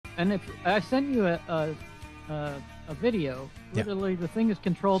And if I sent you a video, literally the thing is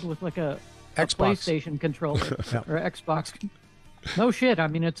controlled with like a PlayStation controller or Xbox. No shit. I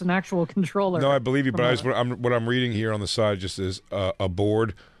mean, it's an actual controller. No, I believe you, but what I'm reading here on the side just is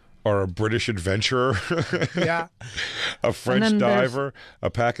aboard are a British adventurer, a French diver, a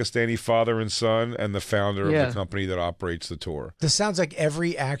Pakistani father and son, and the founder of the company that operates the tour. This sounds like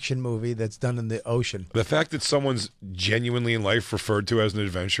every action movie that's done in the ocean. The fact that someone's genuinely in life referred to as an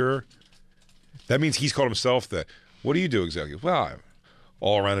adventurer, that means he's called himself that. What do you do exactly? Well, I'm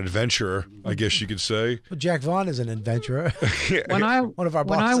all-around adventurer, I guess you could say. Well, Jack Vaughn is an adventurer. One of our bosses.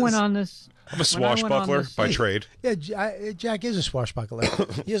 When I went on this... I'm a swashbuckler by trade. Yeah, Jack is a swashbuckler.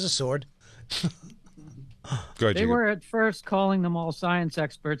 He has a sword. Go ahead, they were at first calling them all science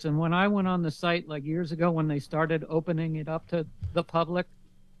experts, and when I went on the site like years ago when they started opening it up to the public,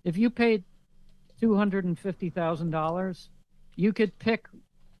 if you paid $250,000, you could pick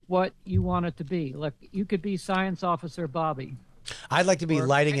what you want it to be. Like you could be science officer Bobby. I'd like to be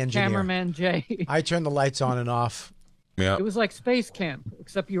lighting engineer. Cameraman Jay. I turn the lights on and off. Yeah. It was like space camp,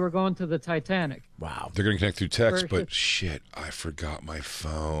 except you were going to the Titanic. Wow. They're going to connect through text, but shit, I forgot my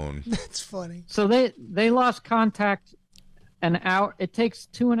phone. That's funny. So they lost contact an hour. It takes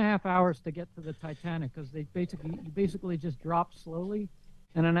 2.5 hours to get to the Titanic because you basically just drop slowly,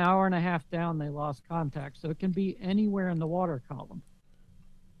 and an hour and a half down they lost contact. So it can be anywhere in the water column.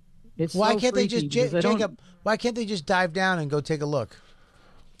 It's why can't they just Jacob? Why can't they just dive down and go take a look?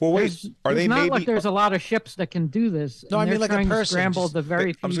 Well, wait. Are they not maybe? Like there's a lot of ships that can do this. No, I mean like a person. Scramble the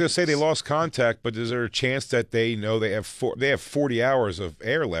very. I was going to say they lost contact, but is there a chance that they know they have 40 hours of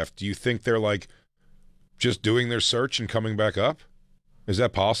air left? Do you think they're like just doing their search and coming back up? Is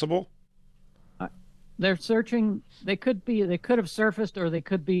that possible? They're searching. They could have surfaced, or they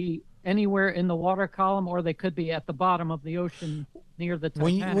could be anywhere in the water column, or they could be at the bottom of the ocean near the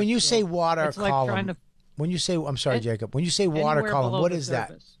Titanic. When you say water column, like when you say, I'm sorry, Jacob. When you say water column, what is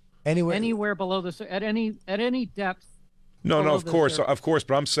that? Anywhere below the at any depth. No, of course.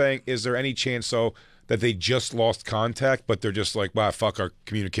 But I'm saying, is there any chance that they just lost contact, but they're just like, wow, fuck, our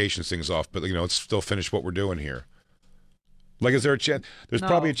communications thing's off, but let's still finish what we're doing here. Like, is there a chance? There's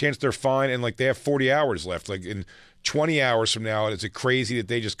probably a chance they're fine, and like they have 40 hours left. Like in 20 hours from now, is it crazy that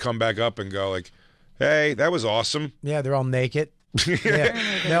they just come back up and go like, hey, that was awesome? Yeah, they're all naked.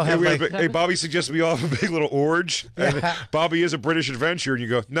 They'll have hey, Bobby suggested we all have a big little orge. And Bobby is a British adventurer, and you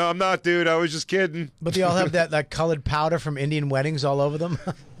go, no, I'm not, dude. I was just kidding. But they all have that colored powder from Indian weddings all over them.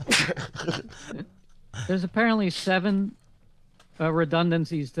 There's apparently 7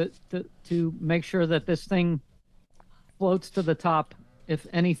 redundancies to make sure that this thing floats to the top if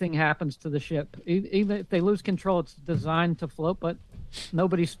anything happens to the ship. Even if they lose control, it's designed to float, but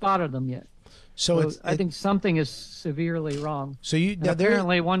nobody spotted them yet. So I think something is severely wrong. So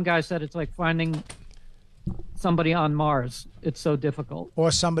apparently one guy said it's like finding somebody on Mars. It's so difficult. Or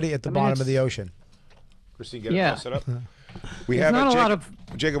somebody at the bottom of the ocean. Christine, get it all set up. We have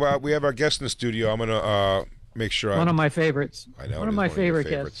Jacob, we have our guest in the studio. I'm going to make sure one of my favorites. I know. One of my favorite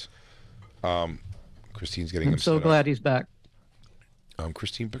guests. Christine's getting him I'm so glad he's back.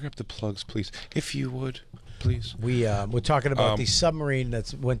 Christine, bring up the plugs, please, if you would. Please. We're talking about the submarine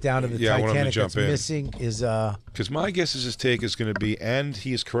that went down to the Titanic that's missing is because my guess is his take is going to be, and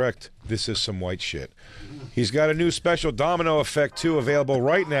he is correct, this is some white shit. He's got a new special, Domino Effect 2, available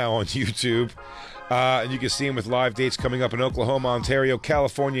right now on YouTube. And you can see him with live dates coming up in Oklahoma, Ontario,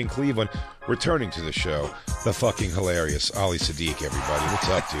 California, and Cleveland. Returning to the show, the fucking hilarious Ali Sadiq, everybody. What's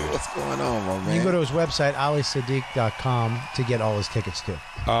up, dude? What's going on, my man? You go to his website, alisadiq.com, to get all his tickets, too.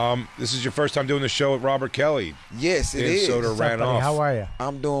 This is your first time doing the show with Robert Kelly. Yes, it is. Soda ran off. How are you?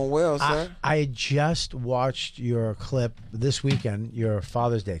 I'm doing well, sir. I just watched your clip this weekend, your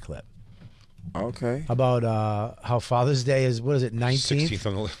Father's Day clip. Okay. About how Father's Day is, what is it, 19th? 16th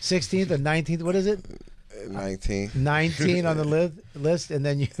on the list. 16th or 19th, what is it? 19. 19 on the list, and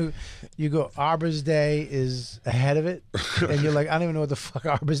then you go, Arbor's Day is ahead of it, and you're like, I don't even know what the fuck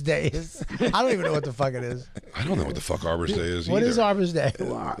Arbor's Day is. I don't even know what the fuck it is. I don't know what the fuck Arbor's Day is What either. is Arbor's Day?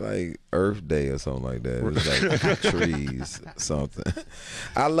 It's like Earth Day or something like that. It's like trees, something.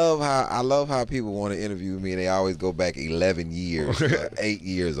 I love how people want to interview me, and they always go back 11 years, 8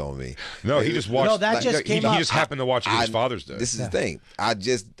 years on me. No, he just watched. No, that just came up. He just happened to watch his Father's Day. This is the thing. I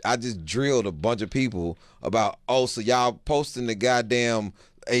just drilled a bunch of people about, so y'all posting the goddamn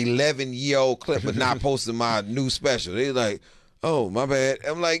 11-year-old clip but not posting my new special. They're like, oh, my bad.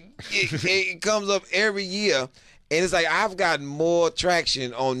 I'm like, it comes up every year, and it's like I've gotten more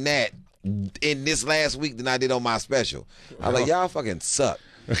traction on that in this last week than I did on my special. I'm like, y'all fucking suck.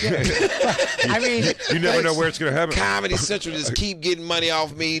 I mean, You never know where it's going to happen. Comedy Central just keep getting money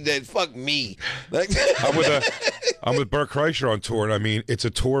off me. That fuck me. Like, I'm with Bert Kreischer on tour, and I mean, it's a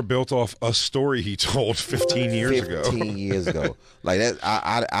tour built off a story he told 15 years ago. 15 years ago. Like that,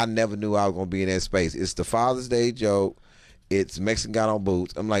 I never knew I was gonna be in that space. It's the Father's Day joke. It's Mexican got on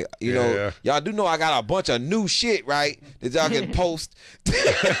boots. I'm like, y'all do know I got a bunch of new shit, right? That y'all can post.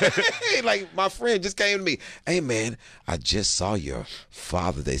 Like my friend just came to me. Hey man, I just saw your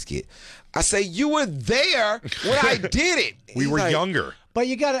Father's Day skit. I say, you were there when I did it. We were younger. But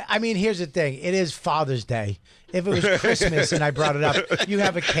you gotta, I mean, here's the thing. It is Father's Day. If it was Christmas and I brought it up, you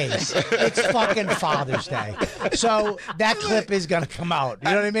have a case. It's fucking Father's Day. So that clip is gonna come out. You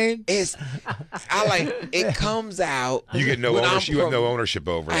know what I mean? It comes out. You get no ownership. You have no ownership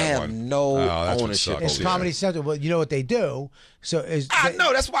over I that have one. no That's what ownership. sucks. It's Comedy Central. Well, you know what they do. So I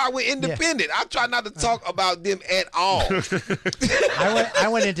know, that's why I went independent. I try not to talk about them at all. I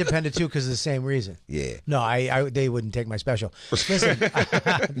went independent too because of the same reason. Yeah. No, they wouldn't take my special. Listen,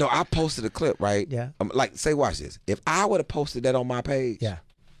 No, I posted a clip, right? Yeah. Like, say, watch this. If I would have posted that on my page, yeah,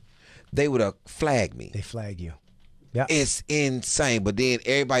 they would have flagged me. they flag you. Yeah, It's insane. But then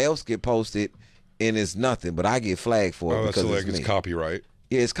everybody else get posted and it's nothing. But I get flagged for it Oh, that's because like it's it's me. copyright.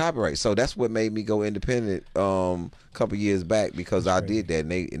 Yeah, it's copyright. So that's what made me go independent a couple years back because I did that and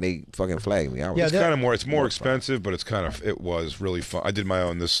they fucking flagged me. Yeah, It's kind of more. It's more expensive, but it was really fun. I did my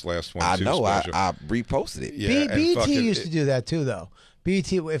own this last one. I too, know. I special. reposted it. Yeah, and BET fucking- used to do that too, though.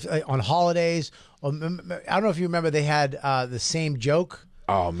 BET, if on holidays, or, I don't know if you remember, they had the same joke.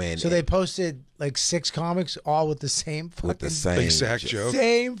 Oh man. So they posted like 6 comics, all with the same fucking with the same exact joke.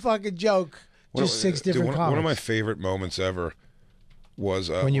 same fucking joke. Just 6 different Dude, comics. one of my favorite moments ever was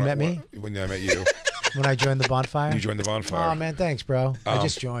When you met me? When I met you. When I joined the Bonfire. You joined the Bonfire. Oh man, thanks, bro. I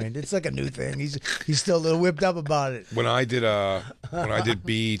just joined. It's like a new thing. He's still a little whipped up about it. When I did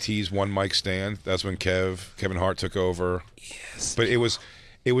BET's One Mic Stand, that's when Kevin Hart took over. Yes. But it was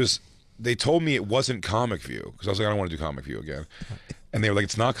they told me it wasn't Comic View because I was like, I don't want to do Comic View again. And they were like,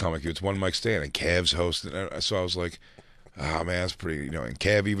 it's not Comic View, it's One Mic Stand, and Kev's hosting. So I was like, oh man, that's pretty, and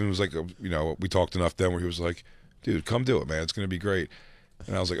Kev even was like, we talked enough then where he was like, dude, come do it, man, it's gonna be great.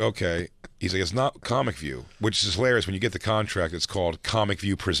 And I was like, okay. He's like, it's not Comic View, which is hilarious. When you get the contract, it's called Comic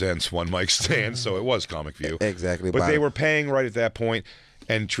View Presents One Mic Stand, so it was Comic View. Exactly. But they were paying right at that point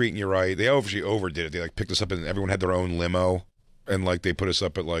and treating you right. They obviously overdid it. They like picked us up and everyone had their own limo, and like they put us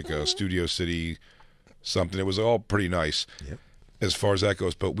up at like a Studio City something. It was all pretty nice. Yep. As far as that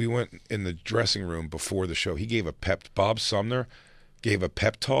goes. But we went in the dressing room before the show. He gave Bob Sumner gave a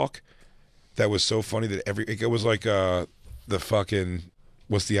pep talk that was so funny that it was like the fucking,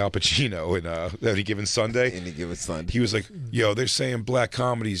 what's the Al Pacino in Any Given Sunday? Any Given Sunday. He was like, yo, they're saying black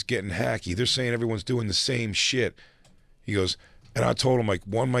comedy's getting hacky. They're saying everyone's doing the same shit. He goes, and I told him, like,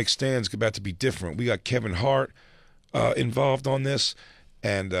 One Mic Stand's about to be different. We got Kevin Hart involved on this.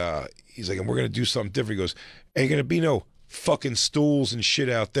 And he's like, and we're going to do something different. He goes, ain't going to be no fucking stools and shit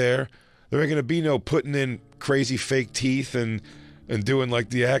out there. There ain't going to be no putting in crazy fake teeth and doing like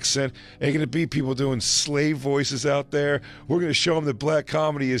the accent. Ain't gonna be people doing slave voices out there. We're gonna show them that black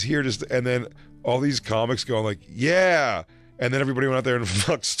comedy is here to and then all these comics going like, yeah. And then everybody went out there and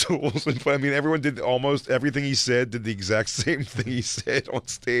fucked stools. And I mean, everyone did almost everything he said, did the exact same thing he said on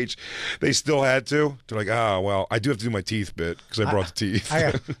stage. They still had to. They're like, well, I do have to do my teeth bit because I brought the teeth.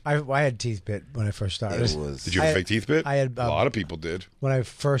 I had teeth bit when I first started. Did you have a fake teeth bit? I had a lot of people did. When I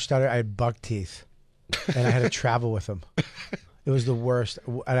first started, I had buck teeth, and I had to travel with them. It was the worst,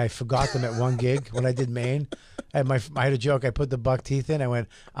 and I forgot them at one gig when I did Maine. I had a joke. I put the buck teeth in. I went,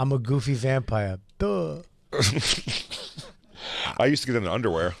 "I'm a goofy vampire." Duh. I used to get in the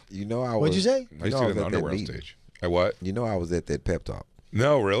underwear. What'd you say? I used to get in the underwear on stage. I what? I was at that pep talk.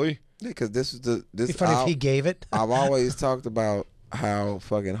 No, really? Yeah, because this is the this. It'd be funny if he gave it. I've always talked about how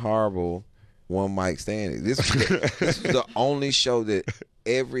fucking horrible One Mic Stand is. This was the only show that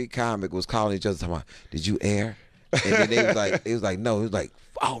every comic was calling each other talking about, did you air? And then it was like, no. It was like,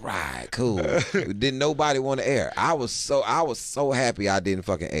 all right, cool. Didn't nobody want to air. I was so happy I didn't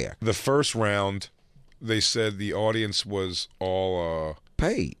fucking air. The first round, they said the audience was all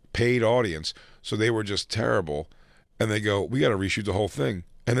paid audience, so they were just terrible. And they go, we got to reshoot the whole thing.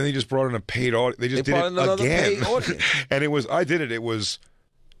 And then they just brought in a paid audience. They just did it again. Paid audience. And I did it. It was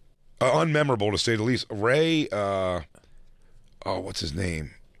unmemorable to say the least. Ray, what's his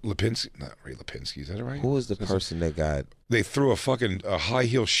name? Lipinski, not Ray Lipinski, is that right? Who was the person that got? They threw a high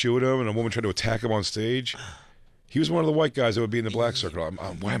heel shoe at him, and a woman tried to attack him on stage. He was one of the white guys that would be in the black circle.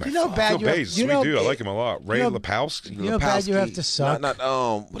 Why am I? You know, I bad. feel bad. He's a sweet dude. I like him a lot. Ray you know, Lepowski. You know, bad. You have to suck.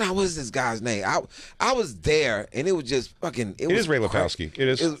 What was this guy's name? I was there, and it was just fucking. It is Ray Lepowski. It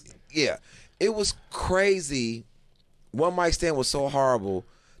is. Yeah, it was crazy. One mic stand was so horrible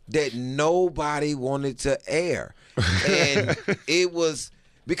that nobody wanted to air, and it was.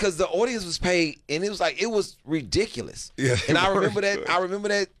 Because the audience was paid, and it was like, it was ridiculous. Yeah, and I remember that. I remember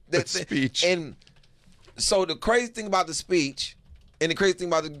that speech. And so the crazy thing about the speech, and the crazy thing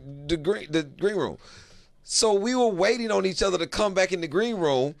about the green room. So we were waiting on each other to come back in the green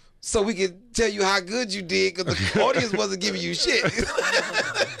room so we could tell you how good you did, because the audience wasn't giving you shit.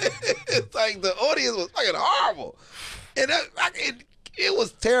 It's like the audience was fucking horrible, and it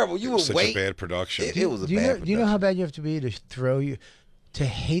was terrible. You were such waiting. a bad production. It was a bad production. Do you know how bad you have to be to throw you? To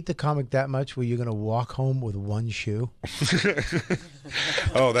hate the comic that much where you're going to walk home with one shoe?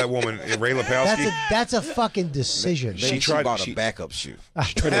 Oh, that woman, Ray Lepowski? That's a fucking decision. She bought a backup shoe.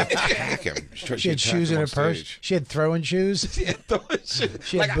 She tried to attack him. She had shoes in her purse. She had throwing shoes. She had throwing shoes.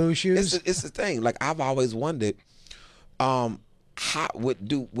 She had boo shoes. It's the thing. Like, I've always wondered, when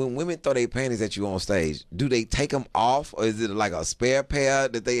women throw their panties at you on stage, do they take them off, or is it like a spare pair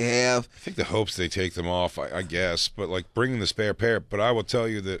that they have? I think the hopes they take them off, I guess, but like bringing the spare pair. But I will tell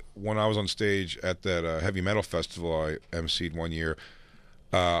you that when I was on stage at that heavy metal festival I emceed one year,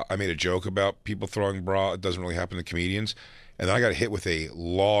 I made a joke about people throwing bra. It doesn't really happen to comedians. And then I got hit with a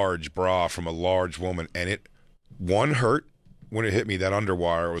large bra from a large woman, and it hurt when it hit me. That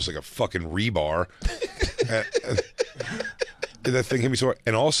underwire was like a fucking rebar. and that thing hit me so hard.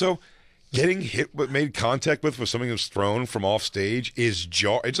 And also, getting hit but made contact with something that's thrown from off stage is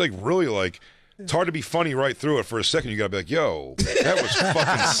it's like really like, it's hard to be funny right through it. For a second you gotta be like, yo, that was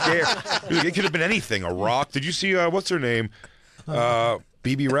fucking scary. It could have been anything. A rock. Did you see what's her name,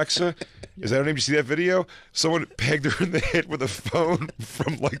 BB Rexa? Is that her name? Did you see that video? Someone pegged her in the head with a phone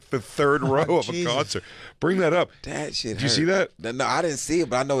from like the third row of a concert. Bring that up. That shit hurt. Did you see that? No, I didn't see it,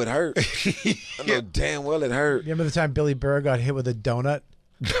 but I know it hurt. I know damn well it hurt. Remember the time Billy Burr got hit with a donut?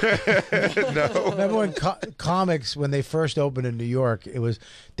 No. Remember when comics, when they first opened in New York,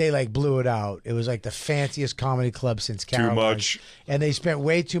 they like blew it out. It was like the fanciest comedy club since Caroline's. Too much. And they spent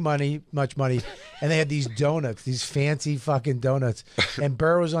way too much money, and they had these donuts, these fancy fucking donuts. And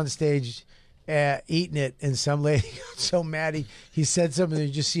Burr was on stage eating it, and some lady got so mad he said something, and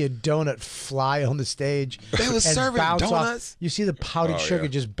you just see a donut fly on the stage. They was serving donuts? You see the powdered sugar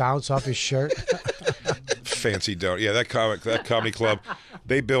just bounce off his shirt. Fancy donut. Yeah, that comedy club,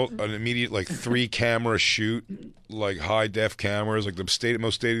 they built an immediate like 3-camera shoot, like high def cameras, like the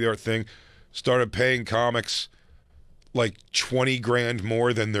most state of the art thing. Started paying comics like 20 grand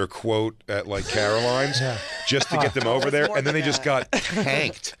more than their quote at like Caroline's just to get them over there, and then they just got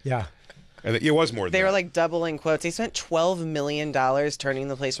tanked. Yeah. And it was more than They were that. like doubling quotes. They spent $12 million turning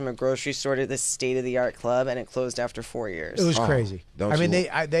the place from a grocery store to this state-of-the-art club, and it closed after 4 years. It was crazy. don't I mean,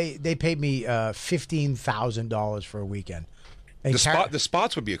 you- they paid me $15,000 for a weekend. And The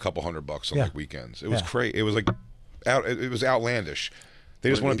spots would be a couple $100 on like weekends. It was crazy. It was like it was outlandish. They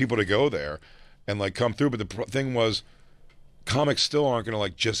just wanted people to go there and like come through. But the thing was, comics still aren't going to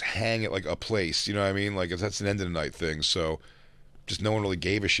like just hang at like a place. You know what I mean? Like that's an end of the night thing. So just no one really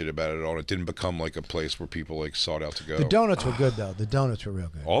gave a shit about it at all. It didn't become like a place where people like sought out to go. the donuts were good though. The donuts were real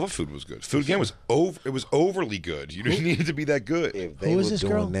good. All the food was good. Food again was overly good. You didn't need it to be that good. If they Who were is this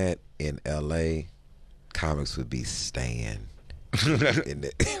doing girl? that in L.A., comics would be staying.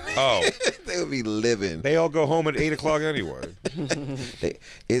 Oh, They would be living. they all go home at 8 o'clock anyway.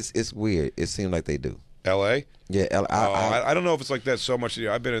 It's weird. It seemed like they do. L.A. Yeah, I don't know if it's like that so much.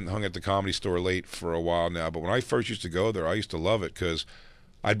 I've been hung at the Comedy Store late for a while now, but when I first used to go there, I used to love it because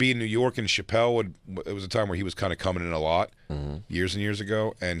I'd be in New York and Chappelle it was a time where he was kind of coming in a lot years and years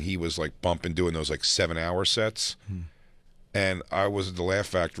ago, and he was like bumping doing those like 7-hour sets. And I was at the Laugh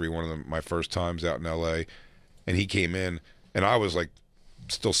Factory one of my first times out in L.A., and he came in, and I was like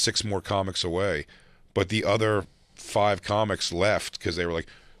still 6 more comics away, but the other 5 comics left because they were like,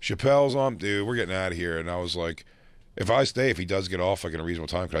 Chappelle's on, dude, we're getting out of here. And I was like, if he does get off like in a reasonable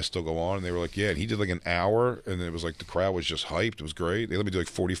time, could I still go on? And they were like, yeah. And he did like an hour, and it was like the crowd was just hyped. It was great. They let me do like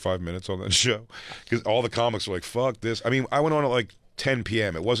 45 minutes on that show because all the comics were like, fuck this. I mean, I went on at like 10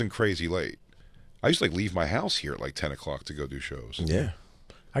 p.m. It wasn't crazy late. I used to like leave my house here at like 10 o'clock to go do shows. Yeah.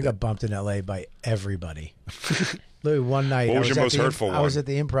 I got bumped in L.A. by everybody. Literally one night. What was your most hurtful I was one? at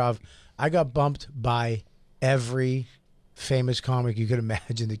the Improv. I got bumped by every famous comic you could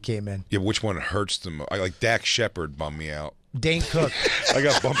imagine that came in. Yeah, which one hurts the most? Like Dak Shepard bummed me out. Dane Cook. I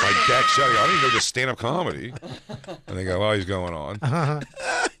got bumped by Dak Shepard. I didn't know just stand-up comedy. And they go, well, he's going on.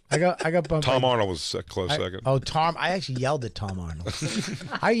 I got bumped. Tom Arnold was a close second. Oh, Tom! I actually yelled at Tom Arnold.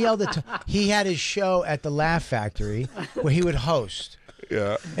 I yelled at. He had his show at the Laugh Factory where he would host.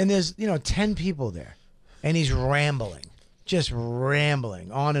 Yeah. And there's 10 people there, and he's rambling, just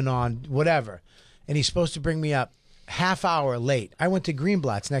rambling on and on, whatever. And he's supposed to bring me up half hour late. I went to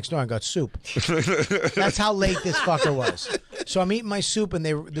Greenblatt's next door and got soup. That's how late this fucker was. So I'm eating my soup, and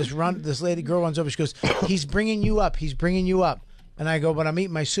this lady girl runs over. She goes, "He's bringing you up. He's bringing you up." And I go, "But I'm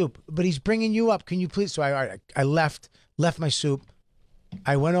eating my soup." "But he's bringing you up. Can you please?" So I left my soup.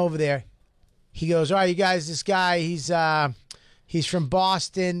 I went over there. He goes, "All right, you guys, this guy, he's from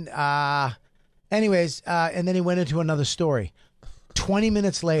Boston." Anyways, and then he went into another story. 20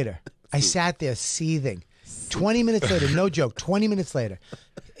 minutes later, I sat there seething. 20 minutes later, no joke, 20 minutes later,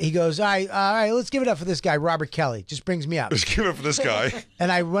 he goes, all right, let's give it up for this guy, Robert Kelly. Just brings me up. Let's give it up for this guy. And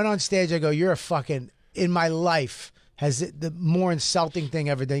I went on stage. I go, "You're a fucking, in my life, has it the more insulting thing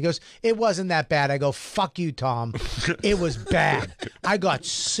ever done." He goes, "It wasn't that bad." I go, "Fuck you, Tom. It was bad. I got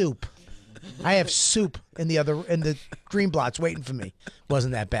soup. I have soup in the Greenblatt's waiting for me.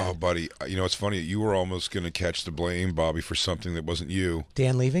 Wasn't that bad." Oh, buddy, it's funny. You were almost going to catch the blame, Bobby, for something that wasn't you.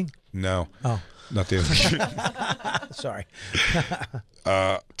 Dan leaving? No. Oh. Not Dan. Sorry.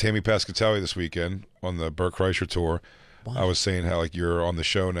 Tammy Pescatelli this weekend on the Burt Kreischer tour. What? I was saying how you're on the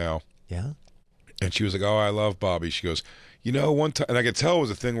show now. Yeah. And she was like, "Oh, I love Bobby." She goes, one time, and I could tell it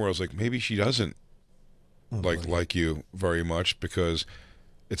was a thing where I was like, maybe she doesn't like you very much, because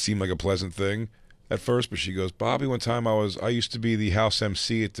it seemed like a pleasant thing at first. But she goes, "Bobby, one time I used to be the house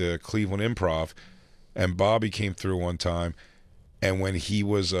MC at the Cleveland Improv, and Bobby came through one time, and when he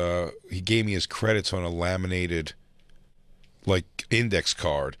gave me his credits on a laminated index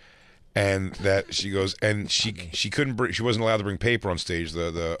card." And that she goes, and she wasn't allowed to bring paper on stage.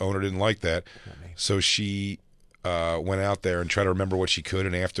 The owner didn't like that, so she went out there and tried to remember what she could.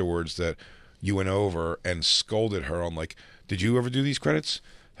 And afterwards, that you went over and scolded her on "Did you ever do these credits?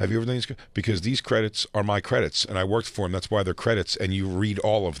 Have you ever done these? Because these credits are my credits, and I worked for them. That's why they're credits, and you read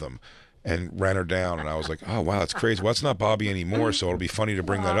all of them." And ran her down, and I was like, "Oh wow, that's crazy." Well, it's not Bobby anymore, so it'll be funny to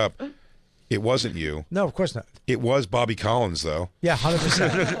bring that up. It wasn't you. No, of course not. It was Bobby Collins, though. Yeah,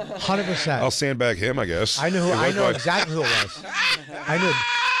 100%. 100%. I'll sandbag him, I guess. I know exactly who it was. I knew.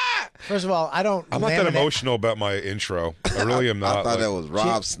 First of all, I'm not that emotional about my intro. I really am not. I thought that was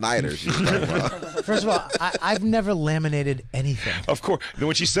Rob Snyder. First of all, I've never laminated anything. Of course. No,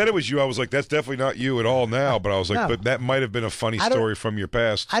 when she said it was you, I was like, that's definitely not you at all now. But I was like, No. But that might have been a funny story from your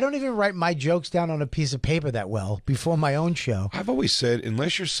past. I don't even write my jokes down on a piece of paper that well before my own show. I've always said,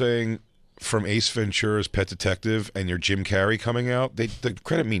 unless you're saying from Ace Ventura's Pet Detective and your Jim Carrey coming out, the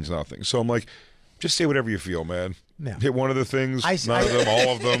credit means nothing. So I'm like, just say whatever you feel, man. Yeah. Hit one of the things, none of them,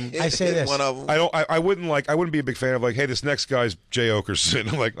 all of them. I say this. One of them. I wouldn't be a big fan of hey, this next guy's Jay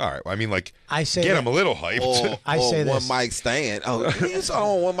Oakerson. I'm like, all right. I mean, I say get him a little hyped. Or say one this. mic stand. Oh, he's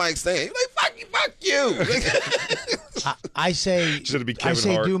on one mic stand. You're like, fuck you. I say, Should it be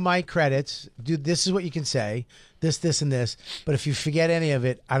Kevin Hart? do my credits. This is what you can say. This, and this. But if you forget any of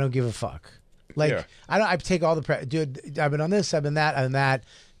it, I don't give a fuck. Yeah. I take all the dude. I've been on this. I've been that. And that.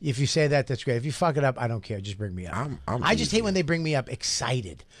 If you say that, that's great. If you fuck it up, I don't care. Just bring me up. I just hate when they bring me up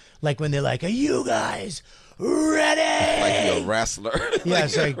excited, like when they're like, "Are you guys ready?" Like you're a wrestler. Yeah,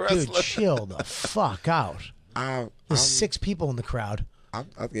 it's like, wrestler. dude, chill the fuck out. There's 6 people in the crowd. I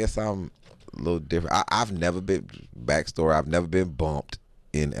guess I'm a little different. I've never been backstory. I've never been bumped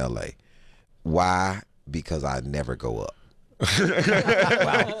in L.A. Why? Because I never go up.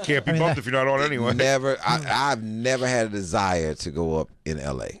 Can't be bumped if you're not on anyway. Never. I've never had a desire to go up in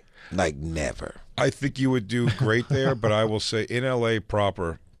L.A. Like never. I think you would do great there, but I will say in L.A.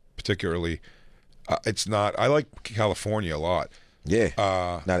 proper, particularly, it's not. I like California a lot. Yeah.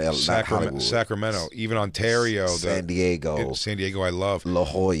 Not Hollywood. Sacramento, even Ontario, San Diego. San Diego, I love. La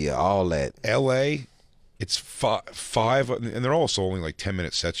Jolla, all that. L.A. It's five, and they're also only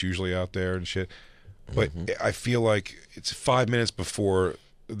 10-minute sets usually out there and shit. But I feel like it's 5 minutes before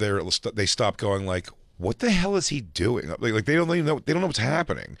they stop going what the hell is he doing? Like they don't even know. They don't know what's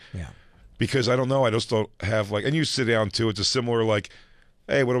happening. Yeah. Because I don't know. I just don't have and you sit down too. It's a similar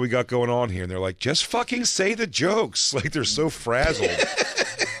hey, what do we got going on here? And they're like, just fucking say the jokes. They're so frazzled.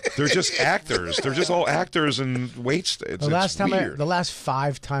 They're just actors. They're just all actors and wait. The last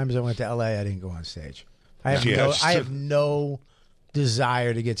 5 times I went to LA, I didn't go on stage. I have no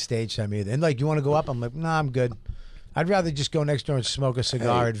desire to get stage time either. And you want to go up? I'm like, nah, I'm good. I'd rather just go next door and smoke a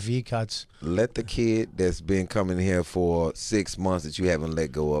cigar at V Cuts. Let the kid that's been coming here for 6 months that you haven't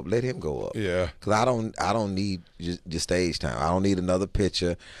let go up, let him go up. Yeah. Because I don't need just stage time. I don't need another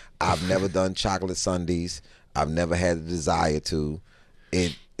picture. I've never done chocolate sundaes. I've never had a desire to.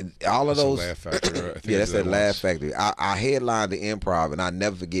 all of That's a those. Laugh Factory, I think Yeah, that's that that Laugh was. Factory. I headlined the Improv, and I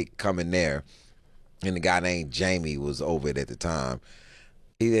never forget coming there. And the guy named Jamie was over it at the time.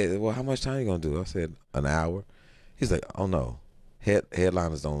 He said, "Well, how much time you gonna do?" I said, "An hour." He's like, "Oh no,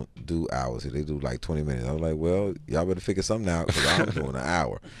 headliners don't do hours. They do like 20 minutes." I was like, "Well, y'all better figure something out because I'm doing an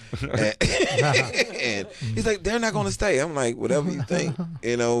hour." And he's like, "They're not gonna stay." I'm like, "Whatever you think,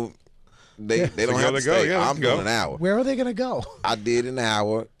 you know." They don't have to stay. Yeah, I'm doing an hour. Where are they gonna go? I did an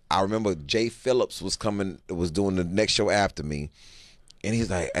hour. I remember Jay Phillips was doing the next show after me, and he's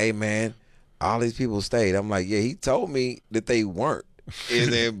like, "Hey man, all these people stayed." I'm like, "Yeah, he told me that they weren't."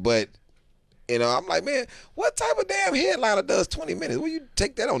 And then, but you know, I'm like, "Man, what type of damn headliner does 20 minutes? Where you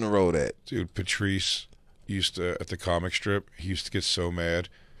take that on the road at?" Dude, Patrice used to, at the comic strip, he used to get so mad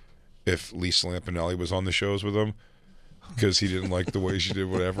if Lisa Lampanelli was on the shows with him because he didn't like the way she did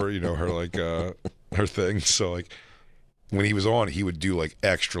whatever, you know, her like her thing. So like when he was on, he would do like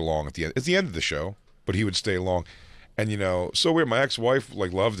extra long at the end. It's the end of the show, but he would stay long. And you know, so weird. My ex-wife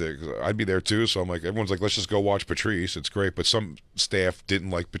like loved it 'cause I'd be there too. So I'm like, everyone's like, let's just go watch Patrice. It's great. But some staff didn't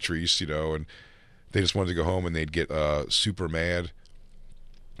like Patrice, you know, and they just wanted to go home and they'd get super mad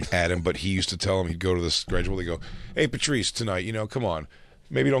at him. But he used to tell them, he'd go to this gradual, they go, "Hey Patrice, tonight, you know, come on,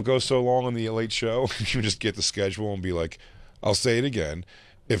 maybe don't go so long on the late show." You would just get the schedule and be like, "I'll say it again.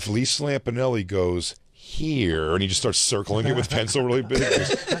 If Lisa Lampanelli goes here," and he just starts circling it with pencil really big,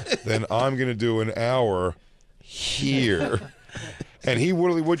 "then I'm gonna do an hour here." And he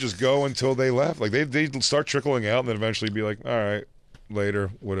really would just go until they left. Like they'd start trickling out and then eventually be like, "All right,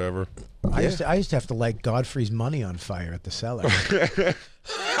 later, whatever." I used to have to light Godfrey's money on fire at the cellar.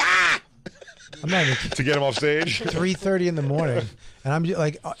 I'm not even To get him off stage. 3:30 in the morning, and I'm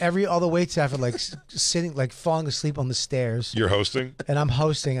like all the wait staff are like sitting, like falling asleep on the stairs. You're hosting? And I'm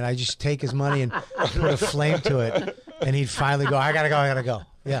hosting, and I just take his money and put a flame to it, and he'd finally go, "I gotta go."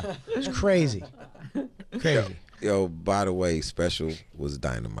 Yeah, it's crazy. Yo, by the way, Special was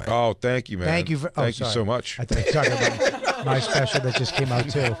dynamite. Oh, thank you, man. Thank you Thank you sorry. so much. I think talking about my special that just came out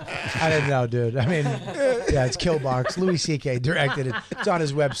too. I didn't know, dude. I mean, yeah, it's Killbox. Louis C.K. directed it. It's on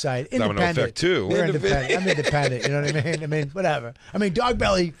his website. Domino Independent. Effect, too. We're independent. I'm independent. You know what I mean? Whatever. I mean, Dog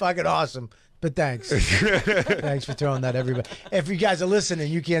Belly, fucking awesome. But thanks. Thanks for throwing that, everybody. If you guys are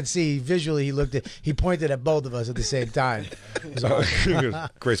listening, you can't see visually. He pointed at both of us at the same time. It was awesome.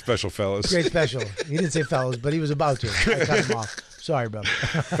 Great special, fellas. Great special. He didn't say fellas, but he was about to. I cut him off. Sorry, brother.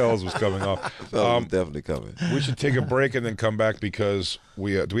 Fellas was coming off. Fellas was definitely coming. We should take a break and then come back because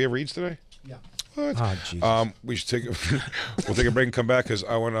we do we have reads today? Yeah. What? Oh, Jesus. We should take we'll take a break and come back because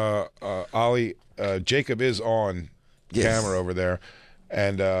I want Ollie Jacob is on camera over there.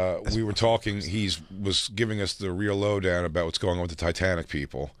 And we were talking. He was giving us the real lowdown about what's going on with the Titanic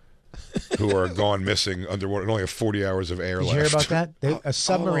people, who are gone missing underwater and only have 40 hours of air Did left. you hear about that? A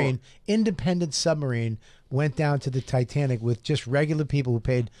submarine, independent submarine, went down to the Titanic with just regular people who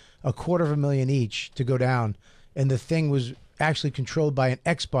paid $250,000 each to go down, and the thing was actually controlled by an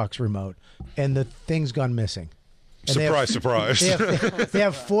Xbox remote, and the thing's gone missing. And Surprise! They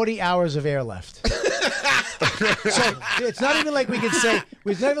have 40 hours of air left. So it's not even like we can say.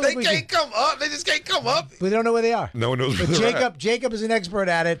 It's not even They like we can't can, come up. They just can't come up. we don't know where they are. No one knows where But they're at. Jacob is an expert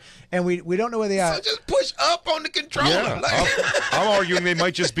at it, and we don't know where they are. So just push up on the controller. Yeah, Like, I'm arguing they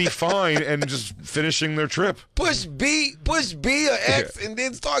might just be fine and just finishing their trip. push B or X, and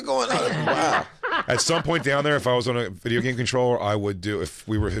then start going. Oh, wow. At some point down there, if I was on a video game controller, I would do. If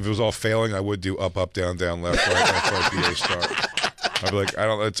it was all failing, I would do up, up, down, down, left, right, left, right, BA start. I'd be like,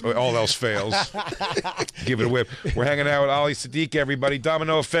 it's all else fails. Give it a whip. We're hanging out with Ali Sadiq, everybody.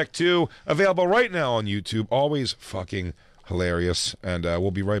 Domino Effect 2, available right now on YouTube. Always fucking hilarious. And we'll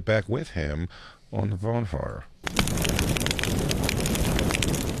be right back with him on the Bonfire.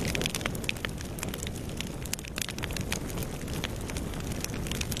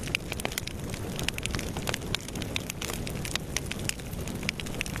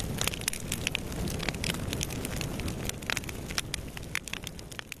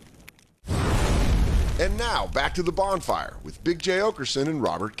 And now, back to the Bonfire with Big J. Oakerson and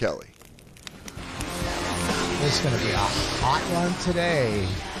Robert Kelly. It's going to be a hot one today.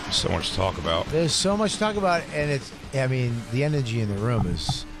 So much to talk about. There's so much to talk about, and the energy in the room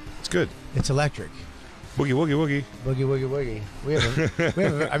It's good. it's electric. Boogie, woogie, woogie. Boogie, woogie, woogie.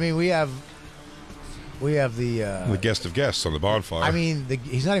 We have the guest of guests on the Bonfire. I mean,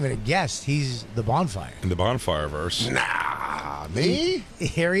 he's not even a guest. He's the Bonfire. in the Bonfire verse. Me?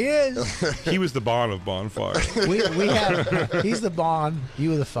 Here he is. He was the Bon of Bonfire. we have. He's the Bond.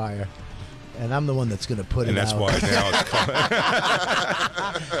 You are the fire. and I'm the one that's going to put And it that's out. why now it's called.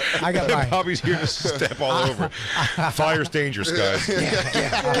 I got my. Bobby's here to step all over. Fire's dangerous, guys.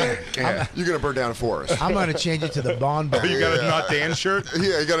 You're gonna burn down a forest. I'm going to change it to the Bonfire. You got a Not Dan shirt?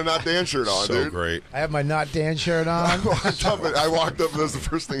 Yeah, you got a Not Dan shirt on, So dude. great. I have my Not Dan shirt on. I walked up and that's the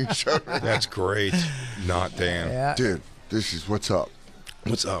first thing he showed me. That's great. Not Dan. Yeah. Dude, this is what's up.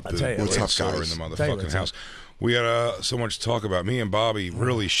 What's up, dude? tell you What's up, We're guys? in the Tell you motherfucking what's house. We had so much to talk about. Me and Bobby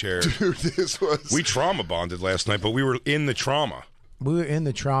really shared. Dude, this was. We trauma bonded last night, but we were in the trauma. We were in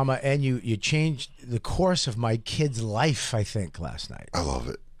the trauma, and you changed the course of my kid's life, I think, last night. I love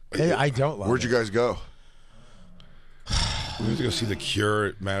it. I don't love Where'd it. you guys go? We went to go see The Cure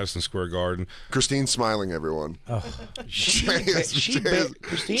at Madison Square Garden. Christine's smiling, everyone. Christine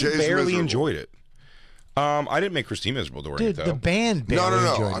Jay's barely miserable. enjoyed it. I didn't make Christine miserable during it, Dude, though. the band barely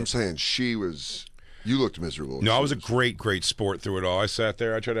No. enjoyed I'm it. saying she was. You looked miserable. No, I was a great sport through it all. I sat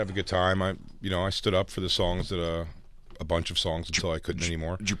there. I tried to have a good time. I stood up for the songs that a bunch of songs until I couldn't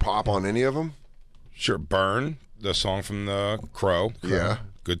anymore. Did you pop on any of them? Sure, Burn, the song from the Crow. Yeah.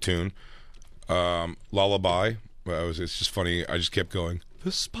 Good tune. Lullaby. It's just funny. I just kept going.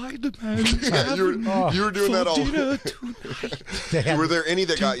 The Spider-Man. Yeah, you were doing that all. Were there any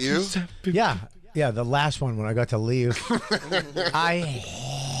that got you? Yeah, the last one when I got to leave. I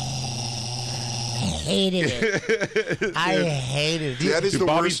hated it. I hated it. That is Dude, the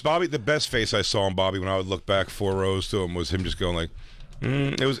Bobby, worst. the best face I saw on Bobby when I would look back 4 rows to him was him just going like,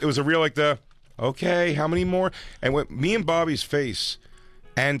 it was a real like okay, how many more? And when me and Bobby's face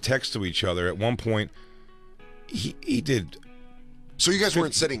and text to each other at one point, he did. So you guys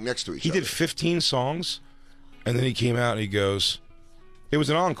weren't sitting next to each other. He did 15 songs, and then he came out and he goes, it was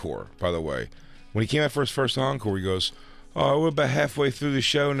an encore, by the way. When he came out for his first encore, he goes, "Oh, we're about halfway through the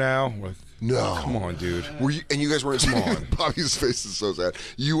show now." We're like, No. come on, dude. Were you, and you guys weren't. Come on. Bobby's face is so sad.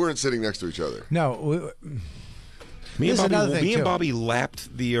 You weren't sitting next to each other. No, Me This is and another Bobby, thing, me and too. Bobby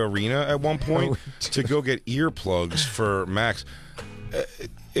lapped the arena at one point to go get earplugs for Max.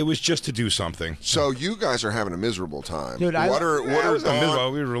 It was just to do something. So you guys are having a miserable time. Dude, what are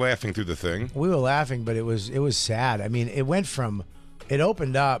Dawn- We were laughing through the thing. we were laughing, but it was sad. I mean, it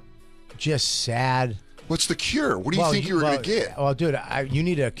opened up just sad. What's the cure? What do you think you were going to get? Well, dude, you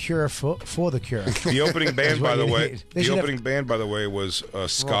need a cure for the cure. The opening band, what by the you way, need. They the should have- opening band, by the way, was a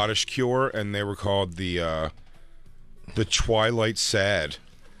Scottish Cure, and they were called the Twilight Sad.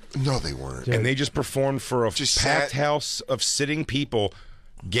 No, they weren't. Dude. And they just performed for a Just packed sat- house of sitting people,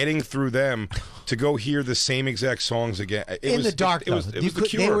 getting through them to go hear the same exact songs again. The dark, It was though. the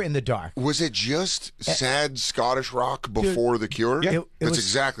Cure. They were in the dark. Was it just sad Scottish rock before the Cure? Yeah. It That's was-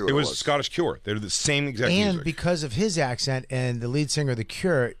 exactly what It it was Scottish Cure. They're the same exact And music. because of his accent and the lead singer of The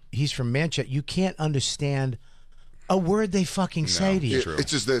Cure, he's from Manchester, you can't understand a word they fucking say to you. True.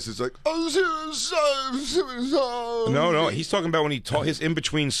 It's just this. It's like, No, he's talking about when he taught his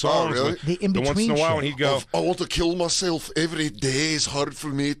in-between songs. really? The in-between once in a while shit. when he'd go, I want to kill myself every day. It's hard for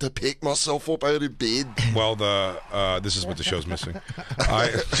me to pick myself up out of bed. well, this is what the show's missing. I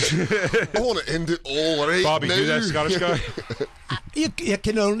want to end it all right Bobby, now. do that Scottish guy. It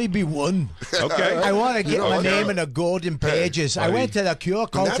can only be one. Okay. I want to get my okay. name in the golden pages. I buddy. went to the Cure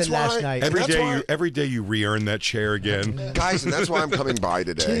concert that's last why- night. Every day you re-earn that chair again. Guys, and that's why I'm coming by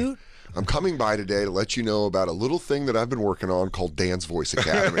today. Dude. I'm coming by today to let you know about a little thing that I've been working on called Dan's Voice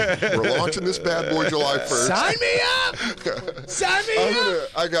Academy. We're launching this bad boy July 1st. Sign me up! Sign me up!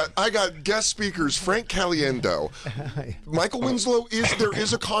 I got guest speakers Frank Caliendo, Michael Winslow. There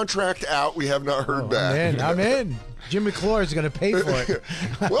is a contract out. We have not heard back. I'm in. Jim McClure is going to pay for it.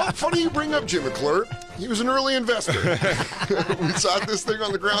 Well, funny you bring up Jim McClure. He was an early investor. We saw this thing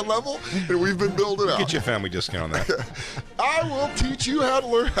on the ground level, and we've been building up. Get you a family discount on that. I will teach you how to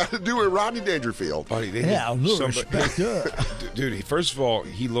learn how to do a Rodney Dangerfield. Buddy, they Yeah, did no somebody- respect. Dude, first of all,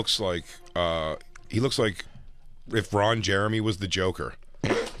 he looks like if Ron Jeremy was the Joker.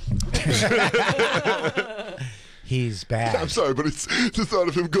 He's I'm bad. sorry, but it's the thought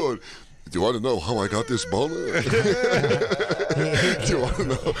of him going, do you want to know how I got this boner? Do you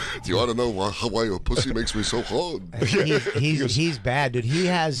want to know why your pussy makes me so hard? He's bad, dude. He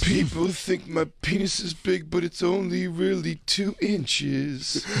has. People think my penis is big, but it's only really 2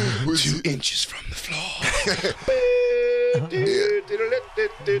 inches. 2 inches from the floor.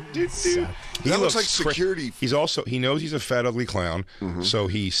 That looks like security. He knows he's a fat, ugly clown, so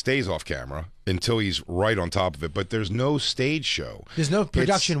he stays off camera until he's right on top of it. But there's no stage show. There's no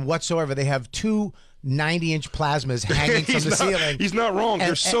production whatsoever. They have 2 90-inch plasmas hanging from the ceiling. He's not wrong.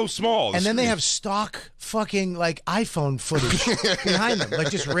 They're so small. And then they have stock fucking like iPhone footage behind them, like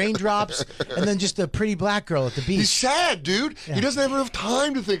just raindrops, and then just a pretty black girl at the beach. He's sad, dude. Yeah. He doesn't have enough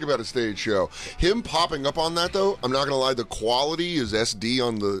time to think about a stage show. Him popping up on that, though, I'm not gonna lie, the quality is SD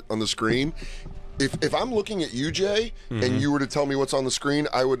on the screen. If I'm looking at you, Jay, and you were to tell me what's on the screen,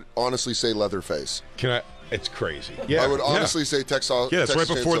 I would honestly say Leatherface. Can I? It's crazy. Yeah, I would honestly say Texas. Yeah, it's right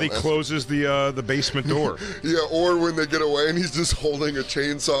before he closes the basement door. Yeah, or when they get away and he's just holding a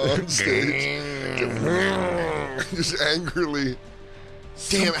chainsaw on stage, just angrily.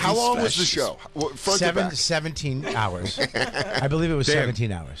 Damn, how long was the show? 17 hours. I believe it was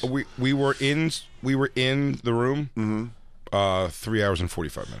 17 hours. We were in the room. Mm-hmm. 3 hours and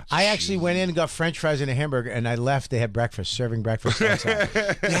 45 minutes. I actually went in and got French fries and a hamburger, and I left. They had breakfast, serving breakfast outside.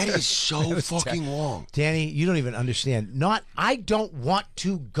 That is so fucking long. Danny, you don't even understand. I don't want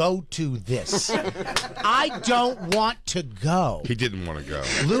to go to this. I don't want to go. He didn't want to go.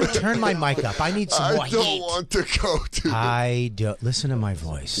 Lou, turn my mic up. I need some more heat. I don't want to go to this. I don't. Listen to my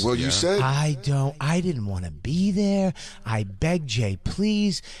voice. Well, you said. I didn't want to be there. I begged Jay,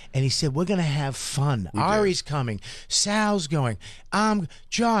 please. And he said, we're going to have fun. Ari's coming. Sal's going.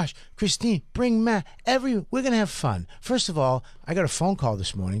 Josh, Christine, bring Matt. We're gonna have fun. First of all, I got a phone call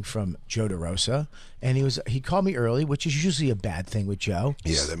this morning from Joe DeRosa, and he called me early, which is usually a bad thing with Joe.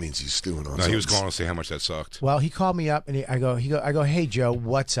 Yeah, that means he's stewing on. No, he was calling to say how much that sucked. Well, he called me up, and I go, hey Joe,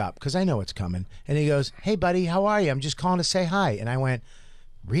 what's up? Because I know what's coming. And he goes, hey buddy, how are you? I'm just calling to say hi. And I went,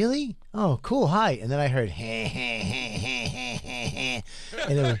 really? Oh, cool, hi. And then I heard, and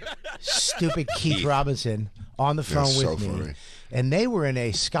it was stupid Keith Robinson on the phone with me. Funny. And they were in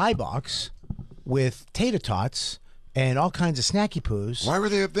a skybox with tater tots and all kinds of snacky poos. Why were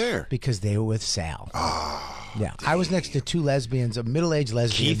they up there? Because they were with Sal. Oh, yeah. Dang. I was next to two lesbians, a middle-aged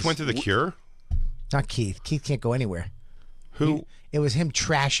lesbians. Keith went to The Cure? Not Keith. Keith can't go anywhere. Who? It was him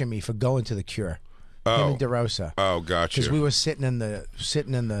trashing me for going to The Cure. Him and DeRosa. Oh, gotcha. Because we were sitting in the.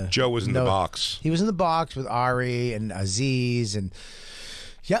 Joe was in the box. He was in the box with Ari and Aziz and.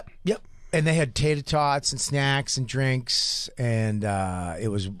 Yep. And they had tater tots and snacks and drinks, and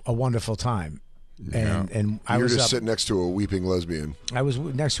it was a wonderful time. And I was just sitting next to a weeping lesbian. I was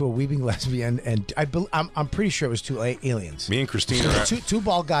next to a weeping lesbian, and I'm pretty sure it was two aliens. Me and Christine are two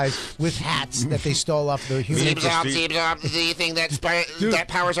bald guys with hats that they stole off the human. Do you think that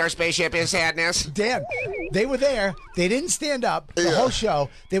powers our spaceship is sadness? Dan, they were there. They didn't stand up the whole show.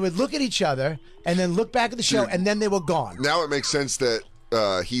 They would look at each other and then look back at the show, and then they were gone. Now it makes sense that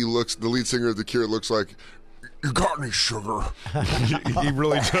the lead singer of The Cure looks like, you got any sugar? He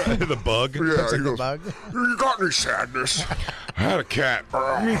really the bug? Yeah, he goes, the bug? You got any sadness? I had a cat.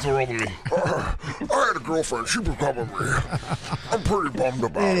 It means the world to me. I had a girlfriend. She broke up with me. I'm pretty bummed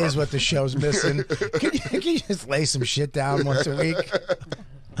about it. It is what the show's missing. Can you just lay some shit down once a week?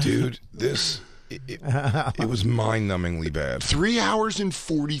 Dude, it was mind-numbingly bad. 3 hours and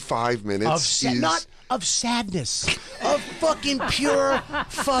 45 minutes not of sadness, of fucking pure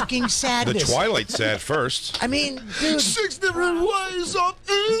fucking sadness. The Twilight's sad first. I mean, dude. 6 different ways up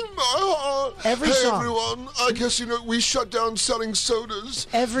in my heart. Every song. Everyone, I guess we shut down selling sodas.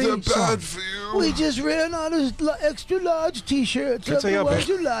 They're bad for you. We just ran out of extra large T-shirts. Let me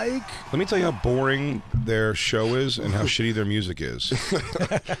tell you how boring their show is and how shitty their music is.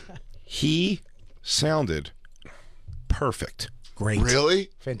 He sounded perfect. Great. Really?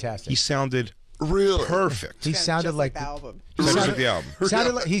 Fantastic. He sounded really perfect. He sounded like the album.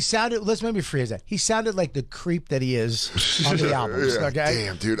 He sounded. Let's maybe phrase that. He sounded like the creep that he is on the album. Yeah. Okay?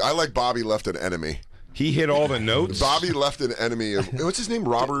 Damn, dude. I like Bobby Left an Enemy. He hit all the notes. Bobby Left an Enemy. What's his name?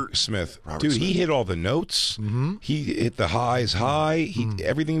 Robert Smith. Smith. He hit all the notes. Mm-hmm. He hit the highs high.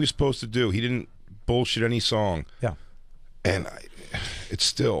 Everything he was supposed to do. He didn't bullshit any song. Yeah. And it's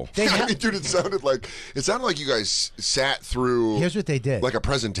still. Dude, it sounded like you guys sat through. Here's what they did. Like a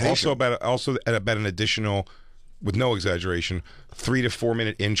presentation. Also about an additional, with no exaggeration, 3 to 4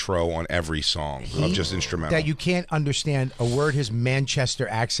 minute intro on every song of just instrumental. That you can't understand a word. His Manchester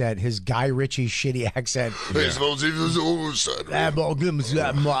accent, his Guy Ritchie shitty accent. Mate.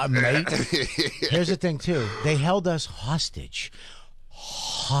 Here's the thing too. They held us hostage.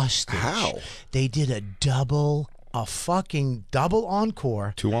 How? They did a fucking double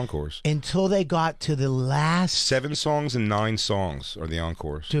encore. 2 encores. Until they got to the last 7 songs and 9 songs are the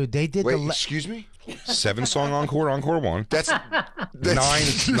encores. Dude, they did Wait, excuse me? 7-song encore, encore 1. That's Nine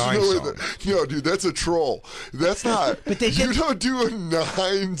song. No, dude, that's a troll. That's not. But you don't do a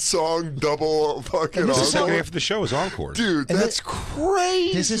 9-song double fucking The encore. second half of the show is encore. Dude, that's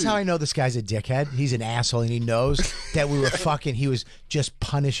crazy. This is how I know this guy's a dickhead. He's an asshole, and he knows that we were fucking. He was just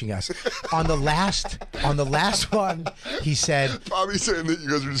punishing us. On the last one, he said, Bobby's saying that you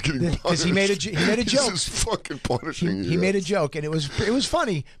guys are just getting punished. because he made a joke. He's just fucking punishing you. He made a joke, and it was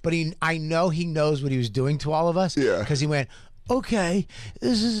funny. But I know he knows what he was doing to all of us. Yeah. Because he went, okay,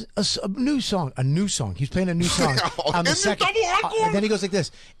 this is a new song. A new song. He's playing a new song on the second. And then he goes like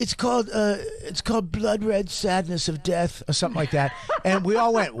this. It's called Blood Red Sadness of Death or something like that. And we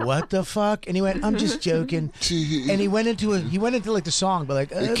all went, what the fuck? And he went, I'm just joking. And he went into like the song, but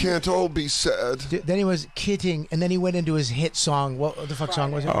like It can't all be sad. then he was kidding, and then he went into his hit song. What the fuck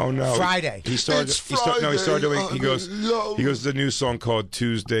song was it? Oh no! Friday. He started. It's He started doing. He goes. Friday. He goes. The new song called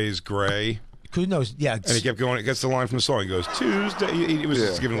Tuesday's Gray. Who knows? Yeah. And he kept going. It gets the line from the song. He goes Tuesday. He was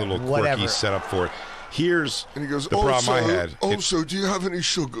just giving a little quirky Whatever. setup for it. Here's And he goes, the problem I had. Also, do you have any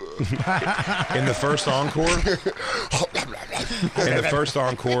sugar? In the first encore. In the first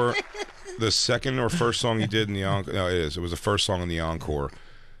encore, the second or first song he did in the encore. No, it is. It was the first song in the encore.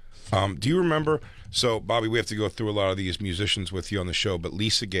 Do you remember? So, Bobby, we have to go through a lot of these musicians with you on the show, but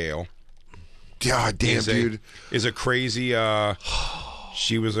Lisa Gale. God damn, dude. Is a crazy.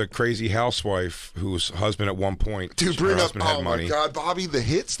 She was a crazy housewife whose husband at one point. Dude, her bring up. husband had Oh money. my God, Bobby, the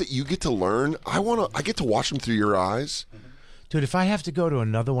hits that you get to learn. I get to watch them through your eyes. Dude, if I have to go to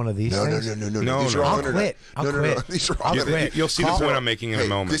another one of these No. things, These are I'll all internet. quit. I'll No. quit. These are all I'll internet. quit. You'll see the point I'm making in a Hey,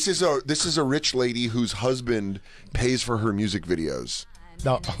 moment. This is a rich lady whose husband pays for her music videos.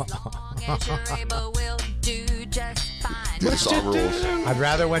 No. Dude, this song rules. I'd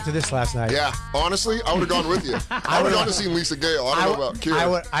rather went to this last night. Yeah, honestly, I would have gone with you. I would have gone to see Lisa Gale. I don't know about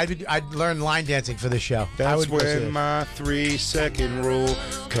Kira. I'd learn line dancing for this show. I That's would go see when it. my 3-second rule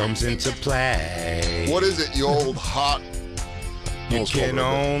comes into play. What is it, you old hot? You Almost can called it.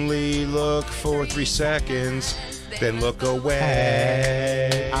 only look for 3 seconds, then look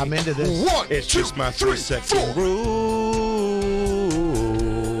away. I'm into this. One, It's two, just my three, 3-second four. rule.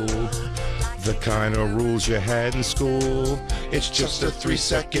 The kind of rules you had in school. It's just a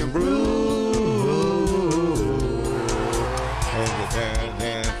 3-second rule.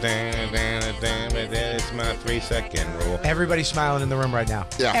 It's my 3-second rule. Everybody's smiling in the room right now.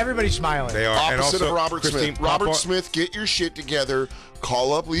 Yeah. Everybody's smiling. They are. Opposite and also, of Robert Christine, Smith. Robert pop on- Smith, get your shit together.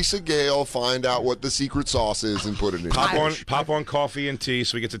 Call up Lisa Gale, find out what the secret sauce is, and put it in. Pop on coffee and tea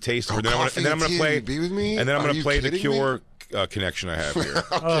so we get to taste it. Oh, And then coffee I'm and going to tea, play. be with me? And then I'm Are going to you play the kidding me? Cure connection I have here. Man, I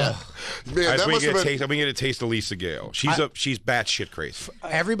that just must have been. I'm gonna get a taste of Lisa Gale. She's batshit crazy.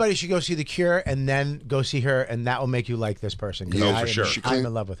 Everybody should go see The Cure and then go see her, and that will make you like this person. 'Cause Oh, I for am- sure. I'm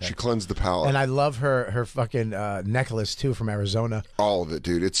in love with her. She cleansed the palate. And I love her fucking necklace too from Arizona. All of it,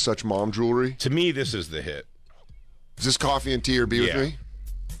 dude. It's such mom jewelry. To me, this is the hit. Is this coffee and tea or be Yeah. with me?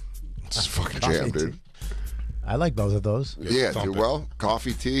 It's a fucking Coffee jam, and dude. tea. I like both of those. Yeah, thump dude. it. Well,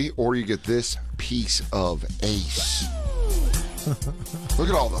 coffee, tea, or you get this piece of ace. Look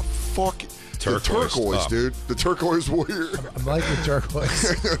at all the fucking Turquoise up. dude. The turquoise warrior. I'm liking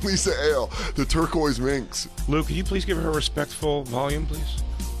turquoise. Lisa Ale, the turquoise minx. Luke, can you please give her a respectful volume, please?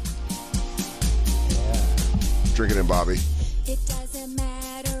 Drink it in, Bobby. It doesn't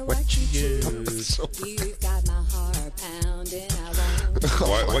matter what you choose. You've got my heart pounding. I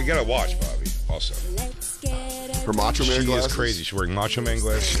won't. Well, you gotta watch, Bobby. Also, Let's get it. Her Macho Man she glasses. is crazy. She's wearing Macho Man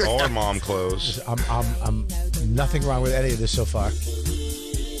glasses, all her mom clothes. I'm nothing wrong with any of this so far.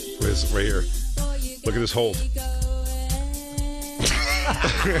 This right here. Look at this hold.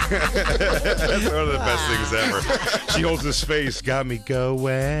 That's one of the best things ever. She holds his face. Got me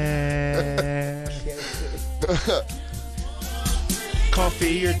going.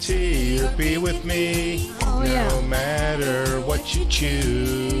 Coffee or tea or be with me. No matter what you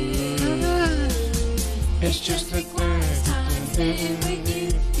choose. It's just a Time staying with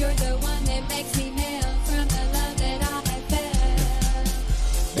you. You're the one that makes me melt from the love that I have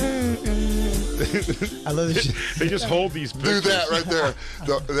felt. I love this. They just hold these Do pictures. that right there.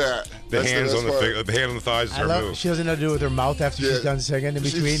 The That's hands best on the part. the hand on the thighs is I her love. move. She doesn't know what to do with her mouth after she's Yeah. done singing in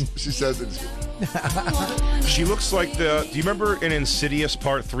between. She says it. She looks like the. Do you remember in Insidious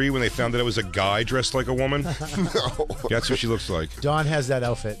Part 3 when they found that it was a guy dressed like a woman? No. That's what she looks like. Dawn has that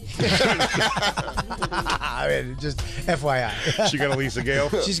outfit. I mean, just FYI. She got a Lisa Gale.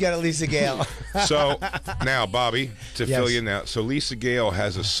 She's got a Lisa Gale. So now, Bobby, to Yes. fill you in now. So Lisa Gale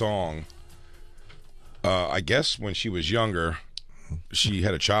has a song. I guess when she was younger, she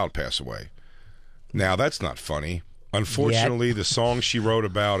had a child pass away. Now that's not funny. Unfortunately, the song she wrote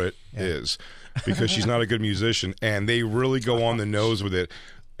about it is. because she's not a good musician, and they really go on the nose with it.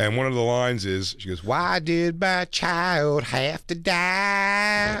 And one of the lines is, she goes, "Why did my child have to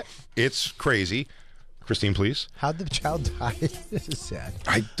die?" It's crazy. Christine, please. How'd the child die? This is sad.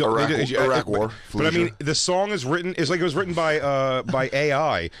 I don't. Iraq War. But I mean, the song is written. It's like it was written by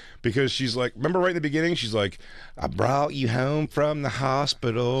AI, because she's like, remember right in the beginning, she's like, "I brought you home from the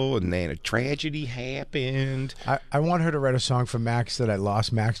hospital, and then a tragedy happened." I want her to write a song for Max that I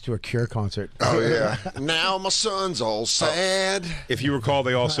lost Max to a Cure concert. Oh yeah. Now my son's all sad. If you recall,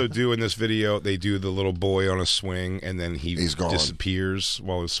 they also do in this video, they do the little boy on a swing, and then he's gone. Disappears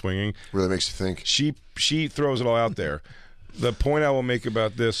while he's swinging. Really makes you think. She throws it all out there. The point I will make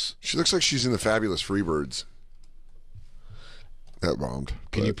about this, She looks like she's in the Fabulous Freebirds. That bombed.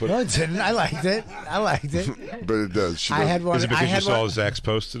 can you put? No, it didn't. I liked it. But it does. She I does. had one. Is it I because you had saw one. Zach's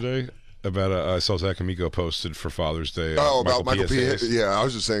post today about? I saw Zach Amico posted for Father's Day. About Michael P. PSAs. Yeah, I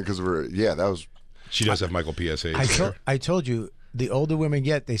was just saying because of her. Yeah, that was. She does have Michael PSAs. I told you, the older women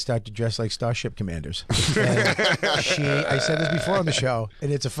get, they start to dress like Starship Commanders. And I said this before on the show, and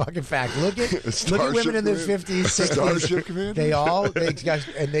it's a fucking fact. Look at women in their 50s, 60s. Starship Commanders? They all, as they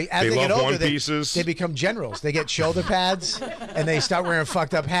get love older, One Pieces. they become generals. They get shoulder pads, and they start wearing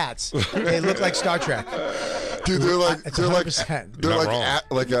fucked up hats. They look like Star Trek. Dude, they're like It's they're like 100%. they're Not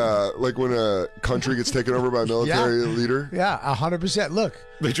like wrong. like when a country gets taken over by a military leader. Yeah, 100%. Look.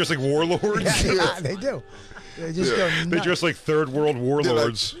 They dress like warlords. Yeah, they do. They just go nuts. They dress like third world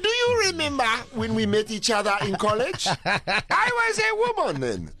warlords. Do you remember when we met each other in college? I was a woman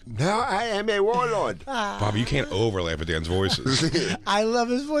then. Now I am a warlord. Bobby, you can't overlap at Dan's voices. I love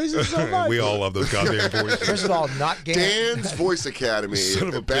his voices so much. We all love those goddamn voices. First of all, not gay. Dan's Voice Academy, Son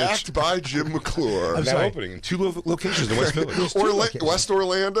of a backed by Jim McClure. I'm Now sorry. opening in 2 locations in West Village. West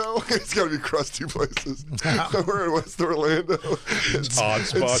Orlando. It's got to be crusty places. We're in West Orlando. Odd It's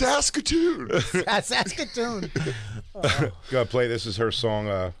spots. Saskatoon. Saskatoon. Go play. This is her song.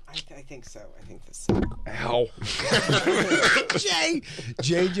 I think so. I think this. Ow.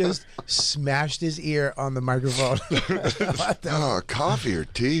 Jay just smashed his ear on the microphone. What the- Oh, coffee or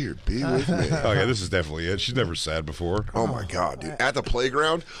tea or be with me. Oh yeah, this is definitely it. She's never sad before. Oh my God, dude! At the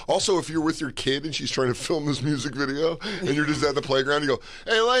playground. Also, if you're with your kid and she's trying to film this music video, and you're just at the playground, you go,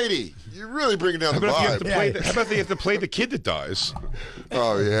 "Hey, lady, you're really bringing down the How about, vibe." how about they have to play the kid that dies?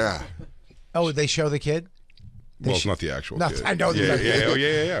 Oh yeah, Oh, they show the kid? Well, it's not the actual No, kid. I know Yeah, the- yeah, oh,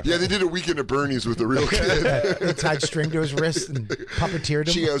 yeah. yeah. They did a weekend at Bernie's with the real kid. They tied string to his wrist and puppeteered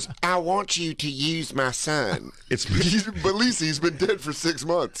him. She goes, "I want you to use my son." But Lisa, he's been dead for 6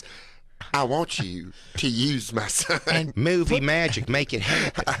 months. I want you to use my son. And Movie magic, make it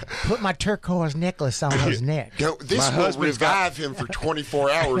happen. put my turquoise necklace on his neck. Now, this My will husband's revive him for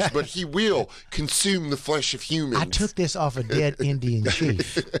 24 hours, but he will consume the flesh of humans. I took this off a dead Indian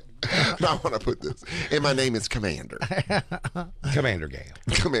chief. I want to put this. And my name is Commander. Commander Gale.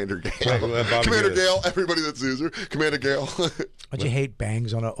 Commander Gale. let Bobby Commander get it. Gale, everybody that sees her. Commander Gale. Don't you hate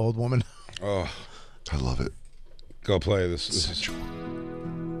bangs on an old woman? Oh, I love it. go play this. This is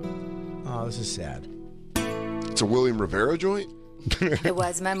Oh, this is sad. It's a William Rivera joint? It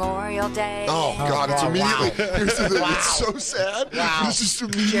was Memorial Day. Oh, God, it's immediately. Here's the thing. It's so sad. It's just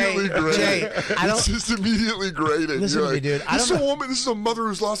immediately grating. Jay, I don't- It's just immediately grating. Listen You're to me, like, dude. I This is don't a woman. This is a mother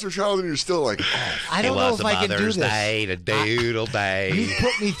who's lost her child, and you're still like, oh. I don't know if I can do this. the doodle day. You've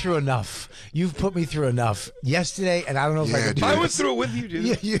put me through enough. You've put me through enough yesterday, and I don't know if I Yeah, can do I this. went through it with you,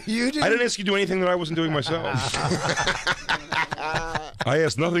 dude. You did. I didn't ask you to do anything that I wasn't doing myself. I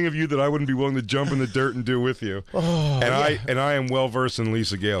asked nothing of you that I wouldn't be willing to jump in the dirt and do with you. And I am well versed in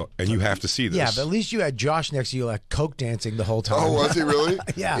Lisa Gale, and you have to see this. Yeah, but at least you had Josh next to you, like coke dancing the whole time. Oh, was he really?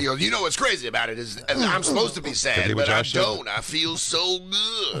 Yeah. He goes, you know what's crazy about it is I'm supposed to be Tell sad, you what but I Josh said? don't. I feel so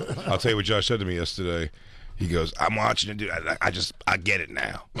good. I'll tell you what Josh said to me yesterday. He goes, "I'm watching it, dude. I get it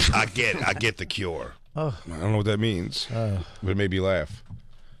now. I get it. I get the cure." Oh. I don't know what that means, but it made me laugh.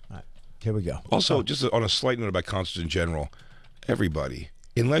 Here we go. Also, just on a slight note about concerts in general, everybody,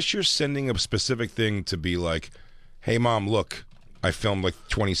 unless you're sending a specific thing to be like, "Hey, Mom, look, I filmed like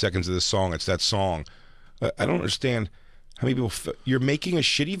 20 seconds of this song. It's that song." I don't understand how many people. You're making a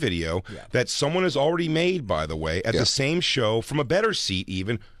shitty video that someone has already made, by the way, at the same show from a better seat.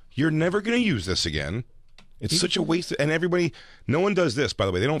 Even you're never going to use this again. It's such a waste. And everybody, no one does this, by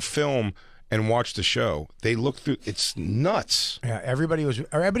the way. They don't film and watch the show. They look through. It's nuts. Yeah, everybody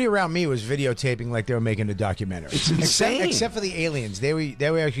around me was videotaping like they were making a documentary. It's insane. Except for the aliens, they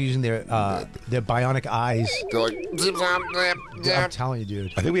were actually using their bionic eyes. They're like, I'm telling you,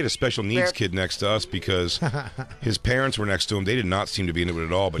 dude. I think we had a special needs kid next to us because his parents were next to him. They did not seem to be into it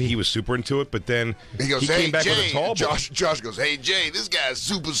at all, but he was super into it. But then he goes, came hey, back with a Jay. tall boy. Josh goes, hey, Jay, this guy's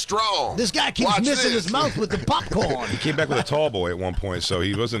super strong. This guy keeps Watch missing this. his mouth with the popcorn. He came back with a tall boy at one point, so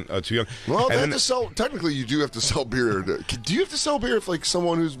he wasn't too young. Well, And they have then- to sell. Technically, you do have to sell beer. Do you have to sell beer if like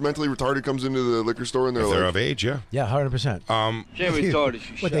someone who's mentally retarded comes into the liquor store and they're if like, they're of age, yeah. Yeah, 100%.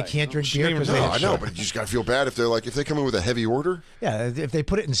 What, they can't drink beer because no, I know, but you just gotta feel bad if they're like if they come in with a heavy order. Yeah, if they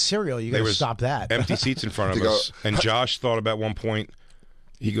put it in cereal, you got There to was stop that. empty seats in front of They go- us, and Josh thought about one point.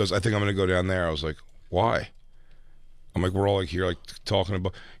 He goes, "I think I'm going to go down there." I was like, "Why?" I'm like, "We're all like here, like talking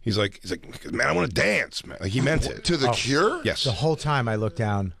about." He's like, "Man, I want to dance, man." Like he meant it. To the Cure? Yes. The whole time I looked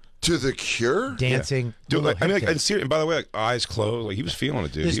down, To the Cure? dancing. Dude, little I mean, hip like, kick. and, and by the way, like, eyes closed, like he was feeling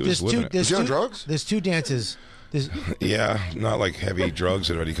it, dude. He was living it. Is he on drugs? There's two dances. Yeah, not like heavy drugs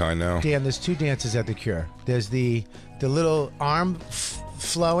of any kind now. Dan, there's two dances at the Cure. There's the little arm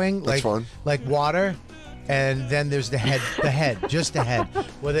flowing That's fun. like water, and then there's the head, just the head,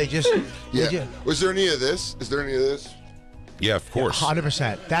 where they just Yeah. Was there any of this? Is there any of this? Yeah, of course.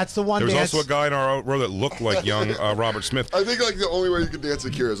 100%. That's the one. There was dance. also a guy in our row that looked like young Robert Smith. I think like the only way you can dance the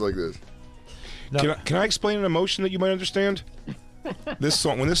Cure is like this. No. Can I explain an emotion that you might understand? This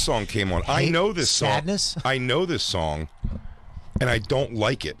song, when this song came on, I Hate, know this song. sadness? I know this song, and I don't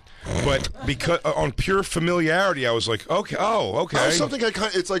like it. But because on pure familiarity, I was like, okay, okay. Something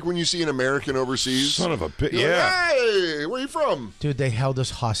it's like when you see an American overseas. Son of a bitch. You're Yeah. like, hey, where you from? Dude, they held us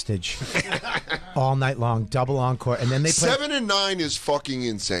hostage all night long, double encore, and then they played. 7 and 9 is fucking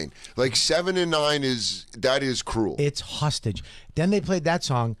insane. Like 7 and 9 is cruel. It's hostage. Then they played that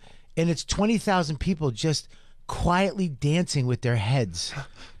song, and it's 20,000 people just quietly dancing with their heads.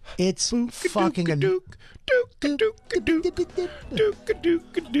 It's fucking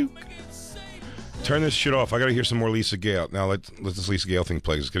Turn this shit off. I got to hear some more Lisa Gale. Now let this Lisa Gale thing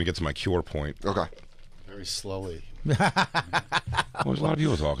play. It's going to get to my Cure point. Okay. Very slowly. Well, there's a lot of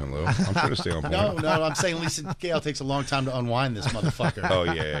people talking, Lou. I'm trying to stay on point. No, I'm saying Lisa Gale takes a long time to unwind this motherfucker. Oh,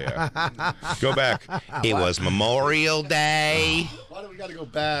 yeah. Go back. It was Memorial Day. Why do we got to go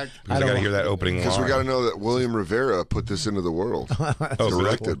back? Because I got to hear that opening line. Because we got to know that William Rivera put this into the world.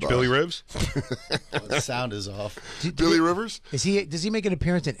 Directed by Billy Rivers? The sound is off. Billy Rivers? Does he make an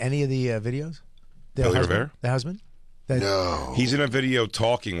appearance in any of the videos? Billy Rivera? The husband? No. He's in a video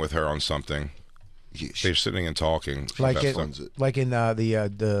talking with her on something. Yeesh. They're sitting and talking. Like That's in, fun. like in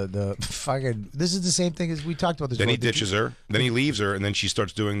the fucking. This is the same thing as we talked about this. Then he before. ditches her. Then he leaves her, and then she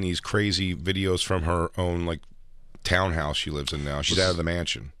starts doing these crazy videos from her own like townhouse she lives in now. She's out of the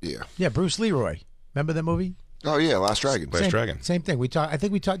mansion. Yeah. Yeah, Bruce Leroy. Remember that movie? Oh, yeah, Last Dragon. Last Dragon. Same thing. I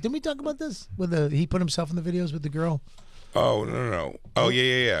think we talked. Didn't we talk about this? He put himself in the videos with the girl. Oh no. Oh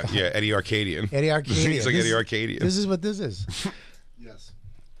yeah. Eddie Arcadian. Eddie Arcadian. He's like Eddie Arcadian. This is what this is. Yes.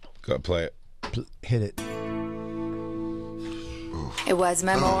 Go play it. Hit it. It was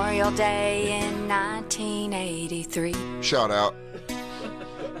Memorial Day in 1983. Shout out.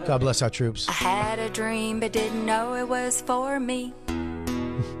 God bless our troops. I had a dream but didn't know it was for me.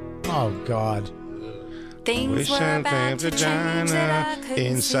 Oh God. Things were about to change that I couldn't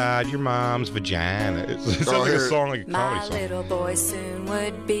inside see. your mom's vagina. It sounds like here a it- song, like a My comedy song. little boy soon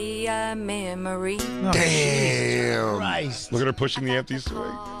would be a memory. Oh, Damn. Christ. Look at her pushing the empties away.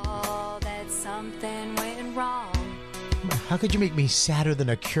 Oh, that something went wrong. How could you make me sadder than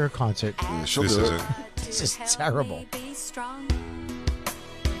a Cure concert? She'll This do isn't. it. This is terrible. Be strong.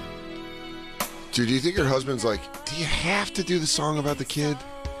 Dude, do you think her husband's like, do you have to do the song about the kid?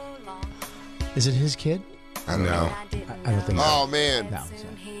 Is it his kid? I don't know. I don't think so. Oh, man. No.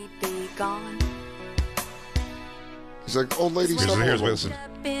 Soon he'd be gone. He's like, old lady, stop Here's holding. listen.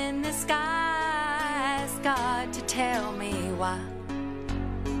 Up in the skies, God to tell me why.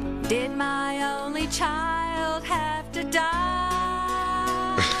 Did my only child have to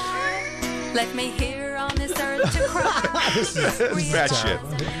die? Left me here on this earth to cry. That's bad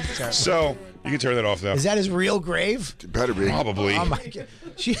shit. So you can turn that off now. Is that his real grave? It better be. Probably. Oh my God.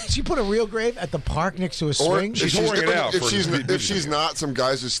 She put a real grave at the park next to a Or swing. She's pouring it out if for she's the if she's not, some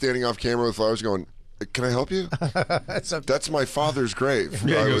guy's just standing off camera with flowers going, can I help you? That's my father's grave.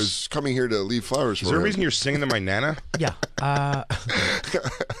 Yeah, he I goes, was coming here to leave flowers for Is there a him. reason you're singing to my nana? Yeah. I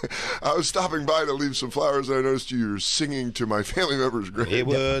was stopping by to leave some flowers, and I noticed you were singing to my family member's grave. It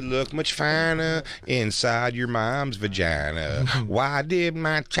would look much finer inside your mom's vagina. Why did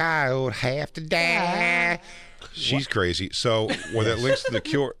my child have to die? She's crazy. So, well, that links to the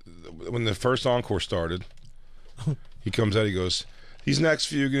Cure. when the first encore started, he comes out, he goes, these next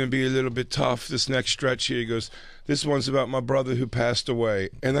few are going to be a little bit tough. This next stretch here, he goes, this one's about my brother who passed away.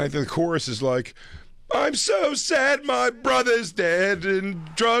 And then the chorus is like, I'm so sad my brother's dead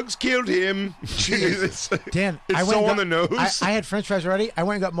and drugs killed him. Jesus. Dan, it's so on the nose. I had French fries already. I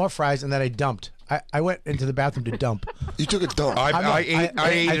went and got more fries, and then I dumped. I went into the bathroom to dump. You took a dump. I ate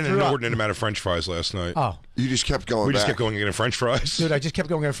an inordinate amount of French fries last night. Oh. You just kept going We back. just kept going and getting French fries. Dude, I just kept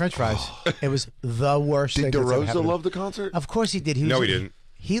going and getting French fries. It was the worst thing Did that's ever DeRosa happened. love the concert? Of course he did. No, he didn't.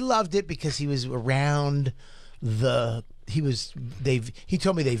 He loved it because he was around the... He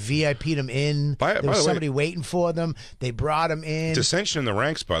told me they VIP'd him in. There was somebody waiting for them. They brought him in. Dissension in the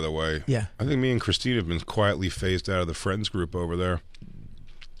ranks, by the way. Yeah. I think me and Christine have been quietly phased out of the friends group over there.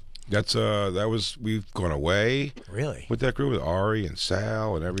 We've gone away. Really? With that group, with Ari and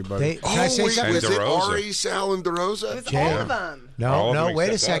Sal and everybody. Can I say something? Was it DeRosa. Ari, Sal, and DeRosa? It was all of them. All of No, them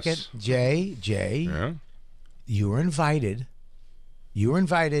wait a except second. us. Jay, Yeah. you were invited. You were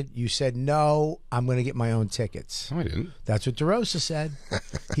invited. You said, no, I'm going to get my own tickets. No, I didn't. That's what DeRosa said.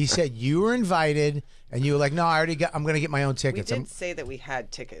 He said, you were invited, and you were like, no, I'm going to get my own We tickets. did say that we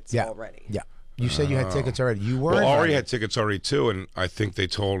had tickets Yeah. already. Yeah. You said you had tickets already. You were Well, Ari invited. had tickets already, too, and I think they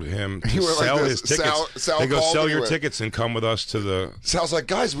told him to went like sell this. his tickets. Sal they go, called sell me and your went- tickets and come with us to the... Sal's like,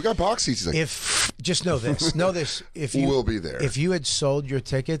 guys, we got box seats. He's like, If just know this, if you We'll be there. If you had sold your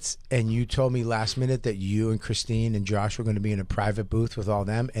tickets and you told me last minute that you and Christine and Josh were going to be in a private booth with all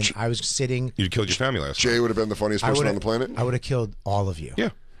them, and I was sitting, You killed your family last Jay would have been the funniest person on the planet. I would have killed all of you. Yeah,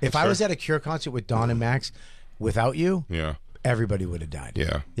 If that's I was fair. at a Cure concert with Don and Max, without you, Yeah. everybody would have died.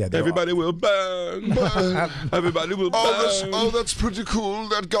 Yeah. Yeah. they're Everybody will burn. Everybody will burn. That's pretty cool.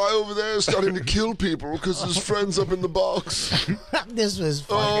 That guy over there is starting to kill people because his friend's up in the box. all- This was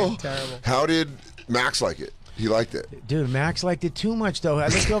fucking terrible. How did Max like it? He liked it. Dude, Max liked it too much, though. I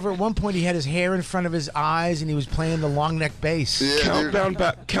looked over at one point, he had his hair in front of his eyes, and he was playing the long neck bass. Yeah,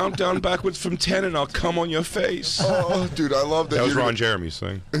 Count down backwards from 10, and I'll come on your face. Oh, dude, I love that. That was you're Ron Jeremy's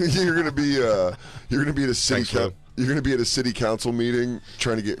thing. You're gonna be at a city. Thanks, Lou. You're gonna be at a city council meeting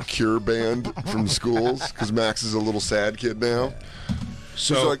trying to get Cure banned from schools because Max is a little sad kid now.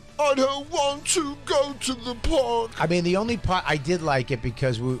 So He's like, I don't want to go to the park. I mean, the only part I did like it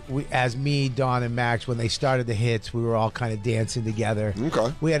because we as me, Don, and Max, when they started the hits, we were all kind of dancing together.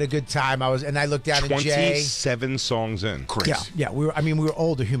 Okay. We had a good time. I looked down at Jay. 27 songs in. Crazy. Yeah. We were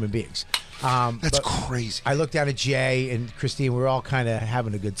older human beings. That's but crazy. I looked down at Jay and Christine. We were all kind of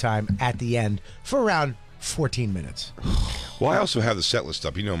having a good time at the end for around 14 minutes. Well, I also have the set list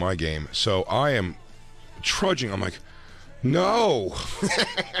up. You know my game. So I am trudging. I'm like, no.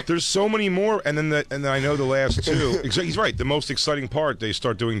 There's so many more. And then I know the last two. He's right. The most exciting part, they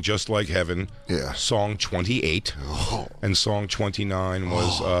start doing Just Like Heaven. Yeah. Song 28. And song 29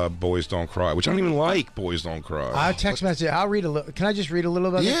 was Boys Don't Cry, which I don't even like Boys Don't Cry. Text message. I'll read a little. Can I just read a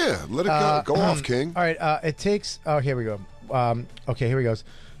little bit? Yeah, let it go. Go off, King. All right. It takes. Oh, here we go. Okay, here he goes.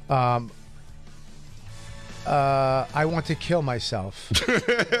 I want to kill myself.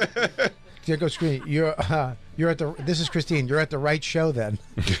 There goes screen. You're at the. This is Christine. You're at the right show then.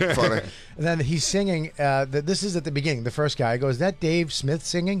 Funny. And then he's singing. This is at the beginning. The first guy goes. Is that Dave Smith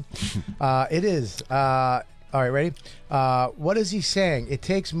singing? It is. All right, ready? What is he saying? It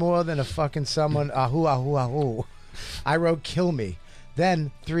takes more than a fucking someone. Ahoo, ahoo, ahoo. I wrote kill me.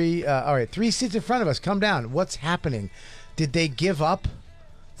 Then all right, 3 seats in front of us. Come down. What's happening? Did they give up?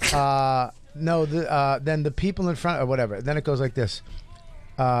 No. Then the people in front or whatever. Then it goes like this.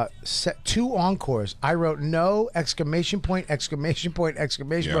 Set 2 encores. I wrote no, exclamation point, exclamation point,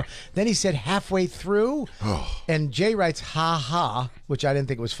 exclamation point. Then he said halfway through, and Jay writes ha ha, which I didn't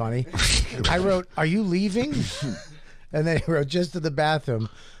think was funny. I wrote, are you leaving? And then he wrote just to the bathroom.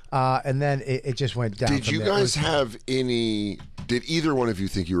 And then it just went down. Did you guys have any? Did either one of you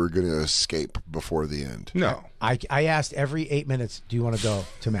think you were going to escape before the end? No. I asked every 8 minutes, do you want to go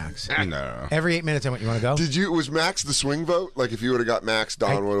to Max? No. Every 8 minutes I went, you want to go? Did you? Was Max the swing vote? Like if you would have got Max,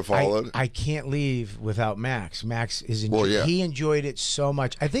 Don would have followed. I can't leave without Max. Max is yeah. He enjoyed it so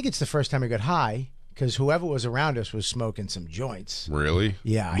much. I think it's the first time he got high because whoever was around us was smoking some joints. Really?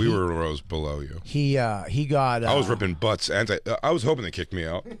 Yeah, We were rows below you. He got. I was ripping butts, and I was hoping they kicked me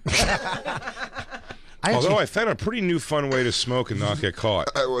out. Although I found a pretty new fun way to smoke and not get caught.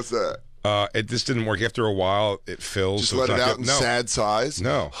 What's that? This didn't work. After a while, it fills. Just so let it's it not out good. in sad size.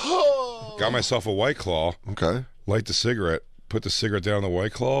 No. Got myself a White Claw. Okay. Light the cigarette. Put the cigarette down the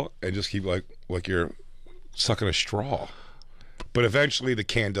White Claw, and just keep like you're sucking a straw. But eventually, the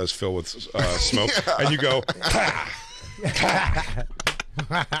can does fill with smoke, and you go. Ha! Ha!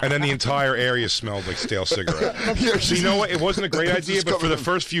 And then the entire area smelled like stale cigarette. So you know what? It wasn't a great idea, but for the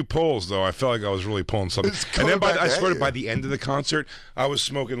first few pulls, though, I felt like I was really pulling something. And then I swear, by the end of the concert, I was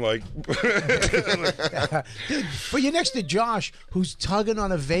smoking like. But you're next to Josh, who's tugging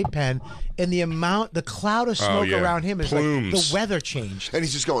on a vape pen, and the cloud of smoke around him is plumes. Like the weather changed. And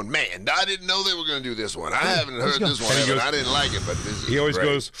he's just going, man, I didn't know they were going to do this one. I haven't heard this one ever. I didn't like it, but this is He always great.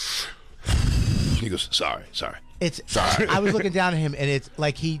 goes. He goes, sorry. Sorry. I was looking down at him, and it's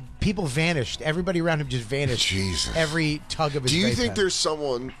like people vanished. Everybody around him just vanished. Jesus. Every tug of his. Do you vape think pen. there's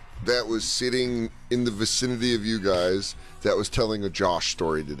someone that was sitting in the vicinity of you guys that was telling a Josh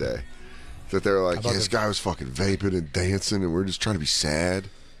story today? That they're like, yeah, this guy was fucking vaping and dancing, and we're just trying to be sad.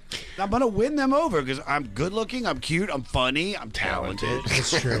 I'm gonna win them over because I'm good looking, I'm cute, I'm funny, I'm talented.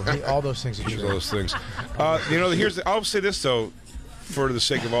 It's true. All those things are true. All those things. I'll say this though, for the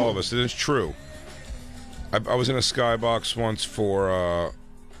sake of all of us, it is true. I was in a skybox once for.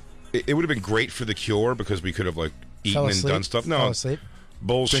 It would have been great for the Cure because we could have like eaten and done stuff. No, Fell asleep.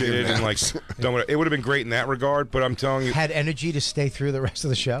 bullshit and like done whatever. It would have been great in that regard. But I'm telling you, Had energy to stay through the rest of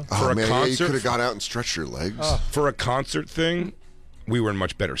the show. For a man, concert- you could have got out and stretched your legs. for a concert thing, we were in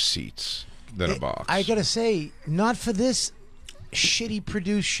much better seats than a box. I gotta say, not for this shitty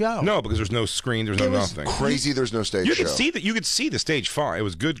produced show. No, because there's no screen, there's no nothing. Crazy, there's no stage You show. could see that. You could see the stage fine. It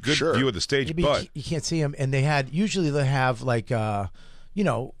was good Sure. view of the stage, Maybe but you can't see them, and they have like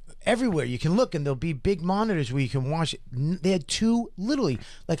everywhere you can look, and there'll be big monitors where you can watch it. They had two literally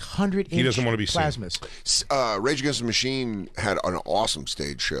like 100-inch He doesn't want to be seen. plasmas. Rage Against the Machine had an awesome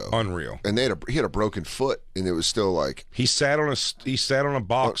stage show. Unreal. And he had a broken foot, and it was still like he sat on a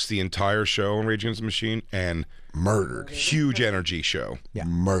box the entire show on Rage Against the Machine and murdered. Huge energy show. Yeah.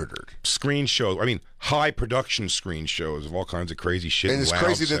 Murdered. Screen show. I mean, high production screen shows of all kinns of crazy shit. And it's loud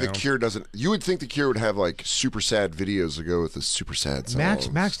crazy that the sound. Cure doesn't. You would think the Cure would have like super sad videos to go with the super sad songs.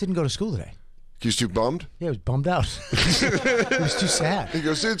 Max didn't go to school today. He was too bummed? Yeah, he was bummed out. He was too sad. He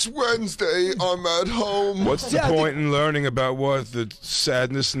goes, it's Wednesday, I'm at home. What's the point in learning about what the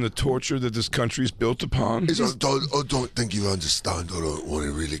sadness and the torture that this country's built upon? He's like, I don't think you understand. I don't want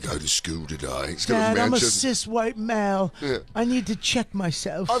to really go to school today. He's got Dad, I'm a Manchester. cis white male. Yeah. I need to check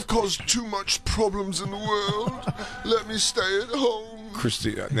myself. I've caused too much problems in the world. Let me stay at home.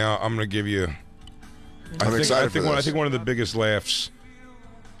 Christy, now I'm going to give you. I'm excited for this. I think one of the biggest laughs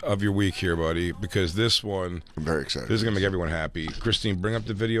of your week here, buddy, because this one. I'm very excited. This is going to make everyone happy. Christine, bring up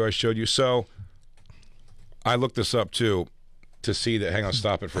the video I showed you. So, I looked this up too to see that. Hang on,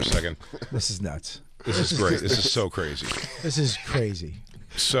 stop it for a second. This is nuts. This is great. This is so crazy. This is crazy.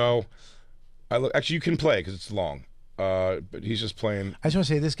 So, actually, you can play because it's long. But he's just playing. I just want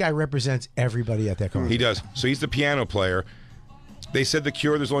to say this guy represents everybody at that concert. He does. So he's the piano player. They said the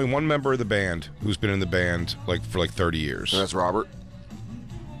Cure. There's only one member of the band who's been in the band for 30 years. And that's Robert.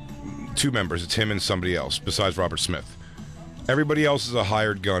 Two members. It's him and somebody else besides Robert Smith. Everybody else is a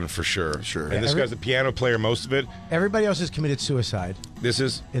hired gun for sure. Sure. And this guy's the piano player most of it. Everybody else has committed suicide. This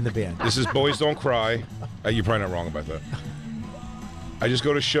is in the band. This is Boys Don't Cry. You're probably not wrong about that. I just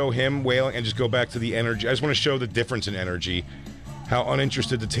go to show him wailing and just go back to the energy. I just want to show the difference in energy. How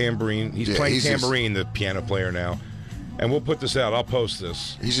uninterested the tambourine. He's playing tambourine, the piano player now. And we'll put this out. I'll post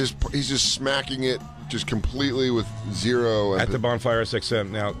this. He's just smacking it just completely with zero. At the Bonfire SXM.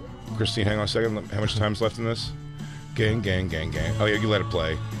 Now, Christine, hang on a second. How much time's left in this? Gang, gang, gang, gang. Oh, yeah, you let it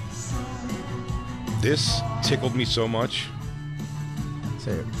play. This tickled me so much.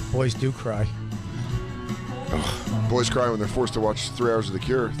 Say it. Boys do cry. Ugh. Boys cry when they're forced to watch 3 hours of The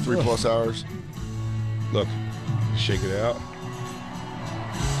Cure. 3+ hours. Look. Shake it out.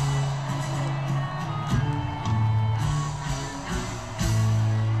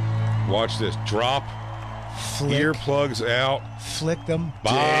 Watch this. Drop. Flick. Earplugs out. Flick them.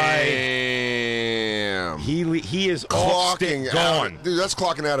 Bye. Damn. He is clocking gone. Dude, that's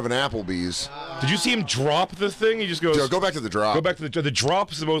clocking out of an Applebee's. Did you see him drop the thing? He just goes. Yo, go back to the drop. Go back to the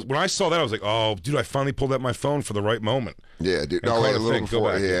drop. Is the most. When I saw that, I was like, "Oh, dude! I finally pulled out my phone for the right moment." Yeah, dude. And No, wait, caught a little thing. Go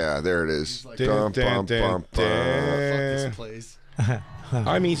before. back. Yeah, there it is. Dun, dun, dun, dun. Fuck this place.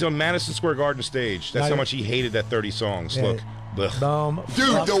 I mean, he's on Madison Square Garden stage. That's how much he hated that 30 songs. Yeah. Look. Ugh.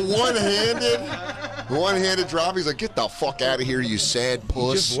 Dude, the one-handed drop. He's like, "Get the fuck out of here, you sad puss."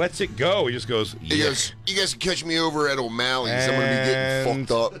 He just lets it go. He just goes. He goes, "You guys can catch me over at O'Malley's. I'm gonna be getting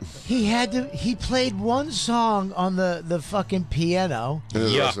fucked up." He played one song on the fucking piano. And,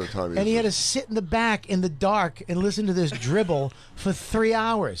 the rest of the time And he had to sit in the back in the dark and listen to this dribble for 3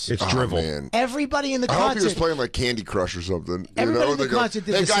 hours. It's dribble. Man. Everybody in the I hope he concert. was playing like Candy Crush or something. Everybody in the They go, concert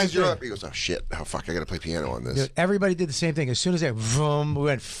did "Hey the same guys, you're thing. up." He goes, "Oh shit! Oh fuck! I gotta play piano on this." Dude, everybody did the same thing. As soon as they, vroom, we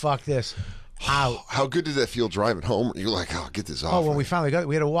went, fuck this. out. How good did that feel driving home? You're like, oh, get this off. Oh, when we finally got it,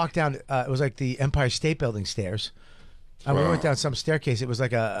 we had to walk down. It was like the Empire State Building stairs. And we went down some staircase. It was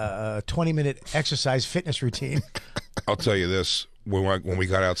like a 20-minute exercise fitness routine. I'll tell you this: when we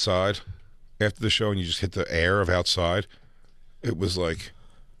got outside after the show, and you just hit the air of outside, it was like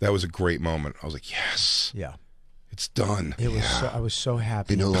that was a great moment. I was like, yes, yeah, it's done. It was. I was so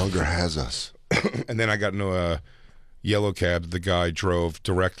happy. He no longer has us. And then I got into a yellow cab. The guy drove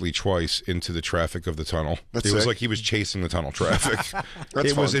directly twice into the traffic of the tunnel. It was like he was chasing the tunnel traffic.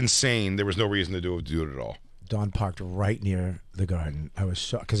 It was insane. There was no reason to do it at all. Dawn parked right near the garden. I was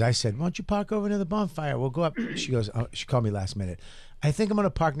so, because I said, why don't you park over near the bonfire? We'll go up. She goes, she called me last minute. I think I'm going to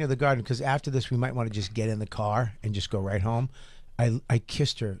park near the garden because after this, we might want to just get in the car and just go right home. I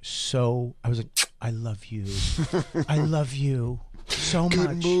kissed her so, I was like, I love you. I love you so much.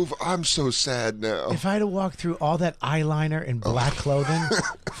 Good move. I'm so sad now. If I had to walk through all that eyeliner and black clothing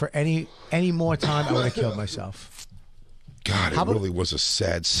for any more time, I would have killed myself. God, it really was a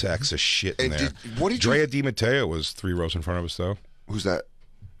sad sacks of shit in there. What did Drea Di Matteo was 3 rows in front of us, though. Who's that?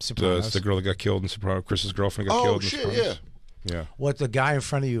 The girl that got killed in Soprano. Chris's girlfriend got killed in Sopranos. Yeah. Yeah. What the guy in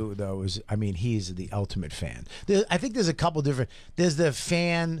front of you, though, is, I mean, he's the ultimate fan. I think there's a couple different, there's the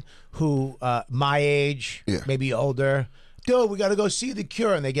fan who, my age, maybe older, dude, we got to go see The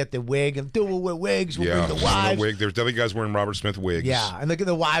Cure, and they get the wig, and dude, we'll wear wigs, we'll bring the wives. There's definitely guys wearing Robert Smith wigs. Yeah, and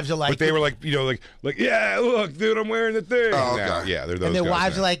the wives are like, but they were like, like, yeah, look, dude, I'm wearing the thing. Oh, okay. Yeah, they're those and their guys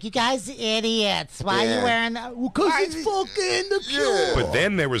wives now. are like, you guys are idiots. Why are you wearing that? Well, because it's fucking The Cure. But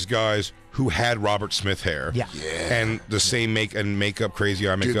then there was guys who had Robert Smith hair. Yeah. And the same makeup, crazy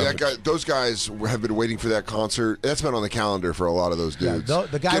eye makeup. Dude, those guys have been waiting for that concert. That's been on the calendar for a lot of those dudes. Yeah,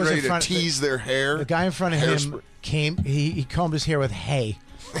 the guy Get was ready in front, to tease their hair. The guy in front of him came. He combed his hair with hay.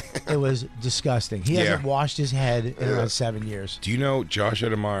 It was disgusting. He hasn't washed his head in around 7 years. Do you know Josh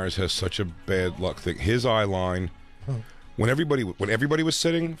Adam Meyers has such a bad luck thing? His eye line, when everybody was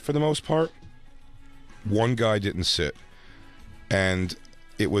sitting for the most part, one guy didn't sit, and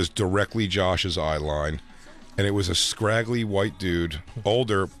it was directly Josh's eye line, and it was a scraggly white dude,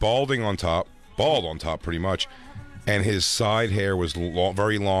 older, bald on top pretty much, and his side hair was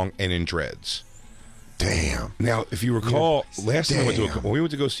very long and in dreads. Damn. Now, if you recall, last time when we went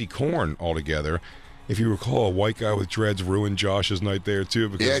to go see Korn all together, if you recall, a white guy with dreads ruined Josh's night there too.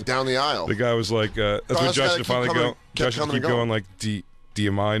 Because down the aisle. The guy was like, that's when Josh would finally go. Josh would keep going like, do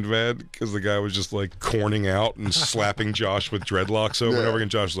you mind, man? Because the guy was just like corning out and slapping Josh with dreadlocks over and over again.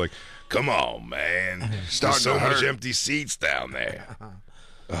 Josh was like, come on, man. There's so much empty seats down there.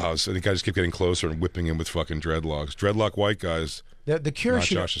 So the guy just kept getting closer and whipping him with fucking dreadlocks. Dreadlock white guys. The Cure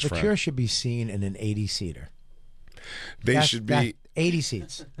should be seen in an 80-seater. They should be 80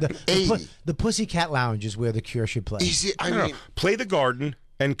 seats. The Pussycat Lounge is where the Cure should play. I mean, play the Garden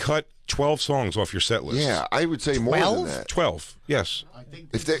and cut 12 songs off your set list. Yeah, I would say more than that. 12, yes. I think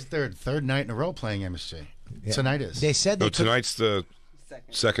it's their third night in a row playing MSG. Yeah. Tonight is. They said tonight's the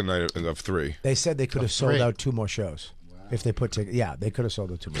second night of 3. They said they could have sold out 2 more shows. If they put together, they could have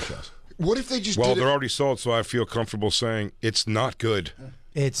sold out 2 more shows. What if they just Well, they're already sold, so I feel comfortable saying it's not good.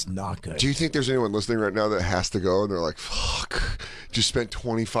 It's not good. Do you think there's anyone listening right now that has to go and they're like, fuck, just spent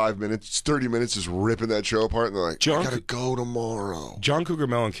 25 minutes, 30 minutes just ripping that show apart, and they're like, I gotta go tomorrow. John Cougar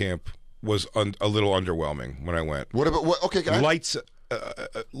Mellencamp was a little underwhelming when I went. What about what? Okay, Lights,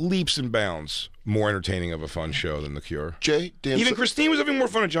 leaps and bounds more entertaining of a fun show than The Cure. Jay, Dan even Christine was having more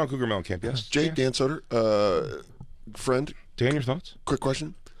fun at John Cougar Mellencamp. Yes, Jay, Dan Soder, friend. Dan, your thoughts? Quick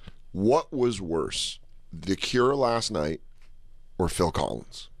question: what was worse, The Cure last night or Phil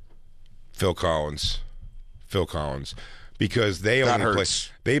Collins? Phil Collins, because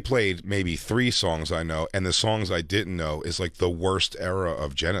they played maybe 3 songs I know, and the songs I didn't know is like the worst era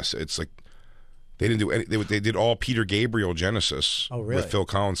of Genesis. It's like they didn't do any. They did all Peter Gabriel Genesis. Oh, really? With Phil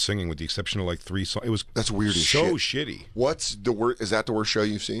Collins singing, with the exception of like 3 songs. That's weird as so shit. Shitty. What's the worst? Is that the worst show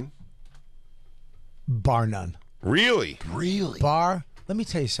you've seen? Bar none. Really? Bar. Let me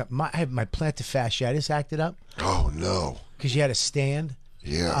tell you something. I have my plantar fasciitis acted up. Oh no! Because you had to stand.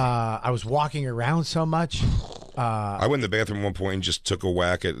 Yeah. I was walking around so much. I went in the bathroom at one point and just took a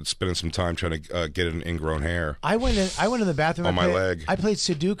whack at spending some time trying to get an ingrown hair. I went in the bathroom on my leg. I played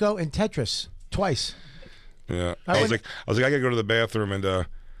Sudoku and Tetris twice. Yeah. I was like, I gotta go to the bathroom and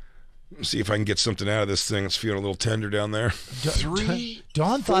see if I can get something out of this thing. It's feeling a little tender down there.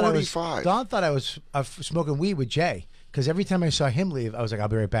 Dawn thought I was smoking weed with Jay, because every time I saw him leave, I was like, I'll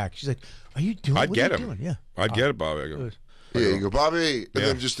be right back. She's like, are you doing? I'd get him. Doing? Yeah. I'd get it, Bobby. I go. Yeah, you go, Bobby, and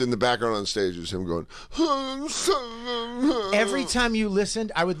then just in the background on stage is him going. Every time you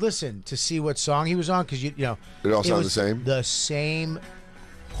listened, I would listen to see what song he was on, because you know it all sounded the same. The same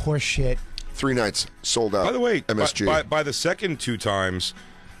horseshit. 3 nights sold out. By the way, MSG. by the second 2 times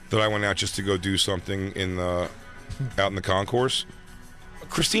that I went out just to go do something out in the concourse,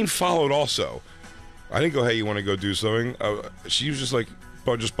 Christine followed also. I didn't go, hey, you want to go do something? She was just like,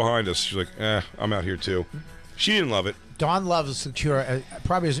 just behind us. She's like, I'm out here too. She didn't love it. Dawn loves The Cure.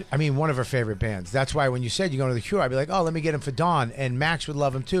 One of her favorite bands. That's why when you said you're going to The Cure, I'd be like, oh, let me get him for Dawn. And Max would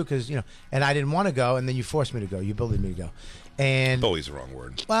love him too, because, and I didn't want to go, and then you forced me to go. You bullied me to go. And bully's the wrong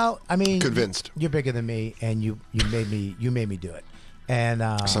word. Well, convinced. You're bigger than me, and you made me do it. And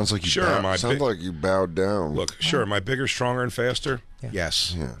sounds like you bowed down. Look, sure, am I bigger, stronger, and faster? Yeah.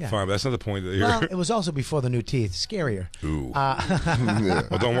 Yes. Yeah. Fine, but that's not the point. Well, it was also before the new teeth. Scarier. Ooh.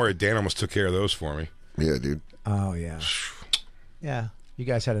 Well, don't worry. Dan almost took care of those for me. Yeah, dude. Oh, yeah. Yeah. You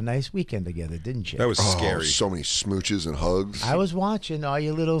guys had a nice weekend together, didn't you? That was scary. So many smooches and hugs. I was watching all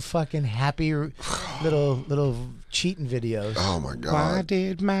your little fucking happy little cheating videos. Oh, my God. Why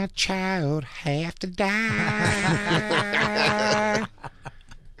did my child have to die?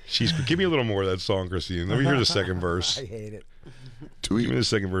 Give me a little more of that song, Christine. Let me hear the second verse. I hate it. Give me the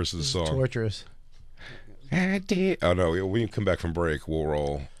second verse of the song. Torturous. I did. Oh, no. When you come back from break, we'll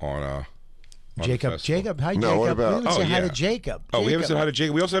roll on Jacob. Hi, no, Jacob. what about? We haven't said hi to Jacob. Oh, we haven't said hi to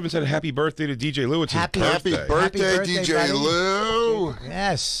Jacob. We also haven't said happy birthday to DJ Lou. It's happy birthday. Birthday, DJ buddy. Lou.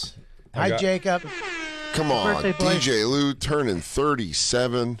 Yes. Hi, Jacob. Come on, birthday, boy. DJ Lou turning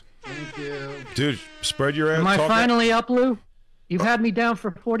 37. Thank you. Dude, spread your ass. Am I finally up, Lou? You've had me down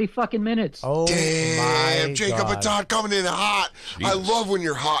for 40 fucking minutes. Oh, damn, my Jacob God. and Todd coming in hot. Jesus. I love when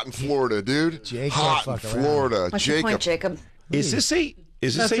you're hot in Florida, dude. Jacob, hot in Florida. What's your point, Jacob? Is this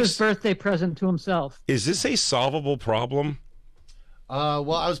That's his birthday present to himself. Is this a solvable problem?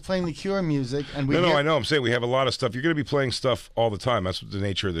 Well, I was playing the Cure music, and No, I know. I'm saying we have a lot of stuff. You're going to be playing stuff all the time. That's the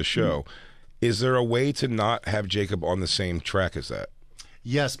nature of the show. Is there a way to not have Jacob on the same track as that?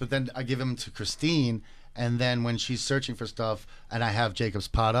 Yes, but then I give him to Christine, and then when she's searching for stuff, and I have Jacob's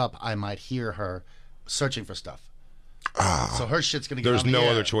pod up, I might hear her searching for stuff. So her shit's gonna get. There's on the no air.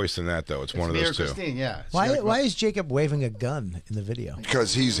 other choice than that, though. It's one of me those or two. Christine, yeah. Why is Jacob waving a gun in the video?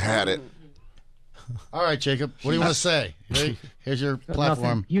 Because he's had it. All right, Jacob. What do you want to say? Here's your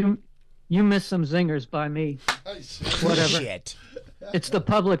platform. Nothing. You missed some zingers by me. Whatever. Shit. It's the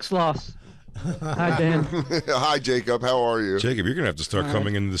public's loss. Hi, Dan. Hi, Jacob. How are you? Jacob, you're going to have to start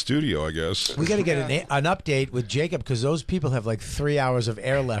coming into the studio, I guess. We got to get an update with Jacob because those people have like 3 hours of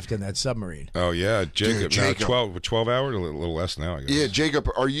air left in that submarine. Oh, yeah. Jacob. Dude, Jacob. Now 12 hours? A little less now, I guess. Yeah, Jacob,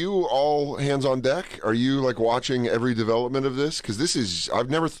 are you all hands on deck? Are you like watching every development of this? Because this is I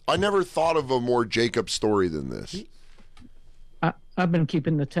never thought of a more Jacob story than this. I've been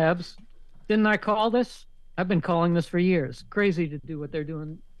keeping the tabs. Didn't I call this? I've been calling this for years. Crazy to do what they're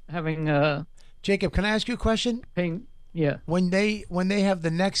doing. Having Jacob, can I ask you a question? Yeah. When they have the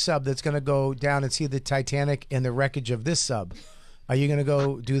next sub that's going to go down and see the Titanic and the wreckage of this sub, are you going to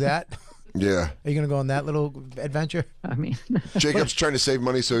go do that? Yeah. Are you going to go on that little adventure? I mean, Jacob's trying to save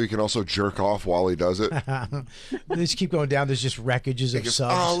money so he can also jerk off while he does it. They just keep going down. There's just wreckages of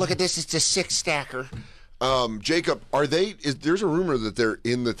subs. Oh, look at this. It's a 6-stacker. Jacob, there's a rumor that they're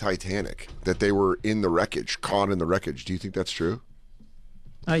in the Titanic, that they were in the wreckage, caught in the wreckage. Do you think that's true?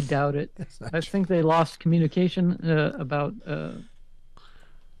 I doubt it. I think they lost communication about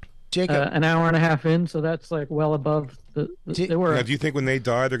Jacob, an hour and a half in, so that's like well above they were. Now, do you think when they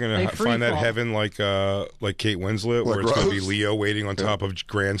die, they're going to find that heaven like Kate Winslet, where it's going to be Leo waiting on top of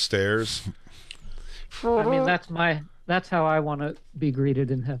grand stairs? I mean, that's how I want to be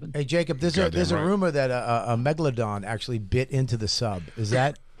greeted in heaven. Hey, Jacob, there's a rumor that a megalodon actually bit into the sub.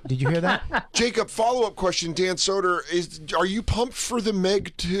 Did you hear that? Jacob, follow-up question, Dan Soder, are you pumped for the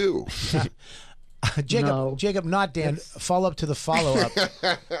Meg 2? Jacob, No. Jacob, not Dan. Follow up to the follow-up.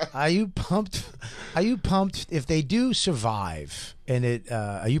 Are you pumped? Are you pumped if they do survive? And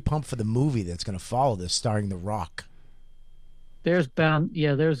are you pumped for the movie that's going to follow this, starring The Rock? There's going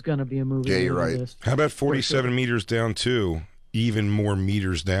to be a movie. Yeah, you're over right. this. How about 47 meters down, too? Even more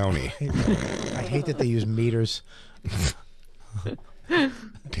meters downy. I hate that they use meters.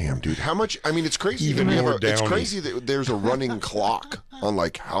 Damn, dude. How much? I mean, it's crazy. Even more it's downy. crazy that there's a running clock on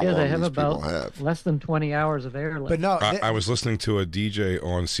like how Yeah, long they have these about people have. less than 20 hours of airlift. But no, I was listening to a DJ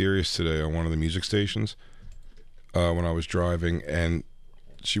on Sirius today on one of the music stations when I was driving, and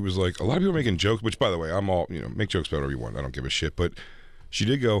she was like, a lot of people are making jokes, which, by the way, I'm all, make jokes about whatever you want. I don't give a shit. But she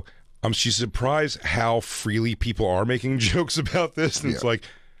did go, she's surprised how freely people are making jokes about this. And it's like,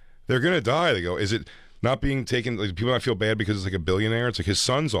 they're going to die. They go, is it not being taken, like, people not feel bad because it's like a billionaire? It's like his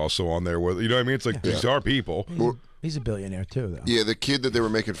son's also on there. You know what I mean? It's like, these are people. He's a billionaire too, though. Yeah, the kid that they were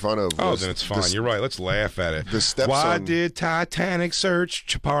making fun of. Oh, then it's fine. You're right. Let's laugh at it. The stepson. Why did Titanic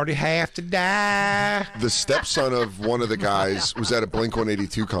search party have to die? The stepson of one of the guys was at a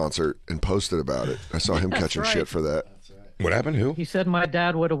Blink-182 concert and posted about it. I saw him catching shit for that. What happened? Who? He said my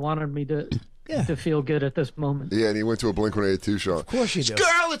dad would have wanted me to feel good at this moment. Yeah, and he went to a Blink-182 show. Of course you do.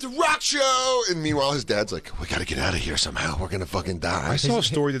 Girl, it's a rock show! And meanwhile, his dad's like, we gotta get out of here somehow. We're gonna fucking die. I saw a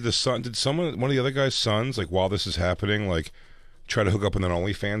story that one of the other guy's sons, like while this is happening, like try to hook up with an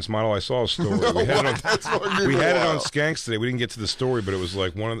OnlyFans model. I saw a story. We had it on Skanks today. We didn't get to the story, but it was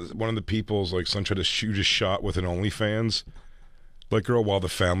like one of the people's like son tried to shoot a shot with an OnlyFans like girl while the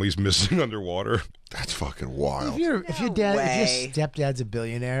family's missing underwater. That's fucking wild. If your stepdad's a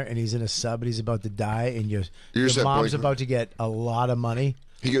billionaire and he's in a sub and he's about to die and your mom's about to get a lot of money.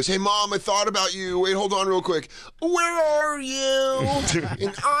 He goes, hey, Mom, I thought about you. Wait, hold on real quick. Where are you?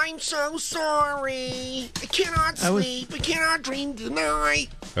 And I'm so sorry. I cannot sleep. I cannot dream tonight.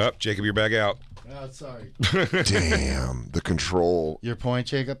 Oh, Jacob, you're back out. Oh, sorry. Damn, the control. Your point,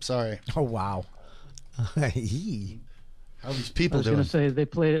 Jacob? Sorry. Oh, wow. How these I people was doing? going to say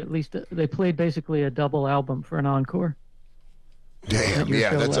they played basically a double album for an encore. Damn,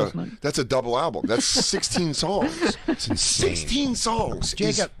 yeah, that's a double album. That's 16 songs. It's insane. 16 songs.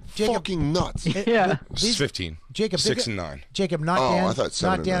 Jacob, fucking nuts. Yeah. It's 15. Jacob, 6 and 9. Jacob, not Oh, Dan. I thought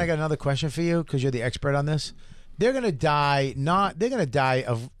 7 Not Dan. and 9. I got another question for you because you're the expert on this. They're gonna die. They're gonna die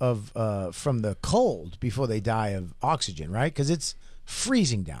of from the cold before they die of oxygen, right? Because it's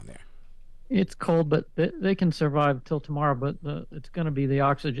freezing down there. It's cold, but they can survive till tomorrow. But it's going to be the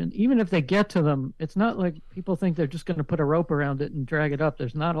oxygen. Even if they get to them, it's not like people think they're just going to put a rope around it and drag it up.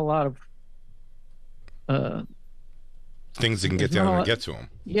 There's not a lot of things that can get down there and get to them.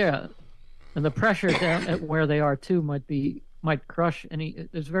 Yeah, and the pressure down at where they are too might crush any.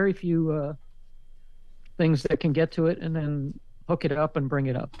 There's very few things that can get to it and then hook it up and bring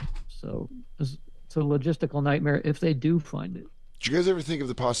it up. So it's a logistical nightmare if they do find it. Did you guys ever think of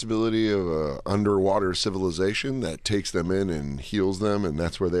the possibility of an underwater civilization that takes them in and heals them, and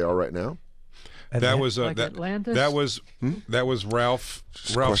that's where they are right now? That was like Atlantis? that was Ralph.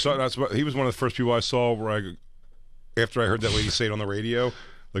 Ralph Sutton. He was one of the first people I saw where after I heard that lady say it on the radio.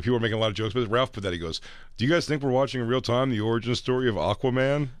 Like people were making a lot of jokes, but Ralph put that. He goes, "Do you guys think we're watching in real time the origin story of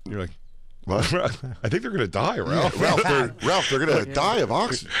Aquaman?" And you're like, "What?" I think they're gonna die, Ralph. Yeah, Ralph, they're gonna die of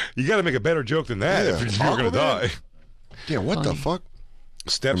oxygen. You got to make a better joke than that if you're gonna die. Yeah, what the fuck?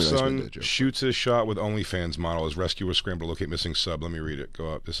 Stepson shoots his shot with OnlyFans model as rescuers scramble to locate missing sub. Let me read it.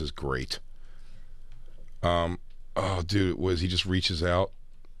 Go up. This is great. Oh, dude, he just reaches out.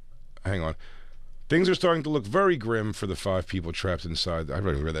 Hang on. Things are starting to look very grim for the 5 people trapped inside. I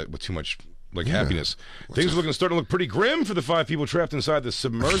already read that with too much happiness. Things are starting to look pretty grim for the 5 people trapped inside the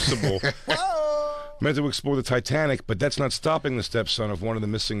submersible. Meant to explore the Titanic, but that's not stopping the stepson of one of the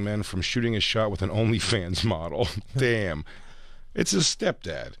missing men from shooting his shot with an OnlyFans model. Damn. It's his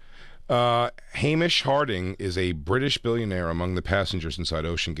stepdad. Hamish Harding is a British billionaire among the passengers inside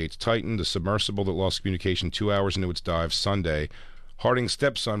Ocean Gate's Titan, the submersible that lost communication 2 hours into its dive Sunday. Harding's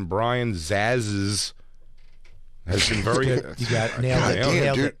stepson, Brian Zazz, has been very...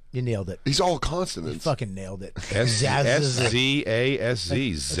 nailed it. You nailed it. He's all consonants. You fucking nailed it. S-Z-A-S-Z.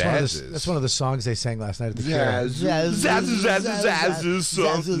 Zazzes. That's one of the songs they sang last night at the fair. Zazzes.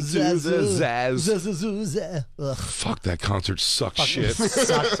 Fuck, that concert sucks shit.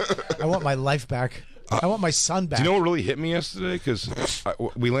 I want my life back. I want my son back. Do you know what really hit me yesterday? Because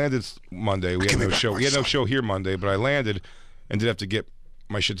we landed Monday. We had no show. We had no show here Monday, but I landed and did have to get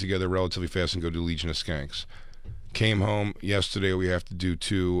my shit together relatively fast and go do Legion of Skanks. Came home yesterday. We have to do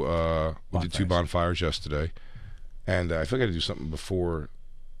two bonfires yesterday, and I feel like I had to do something before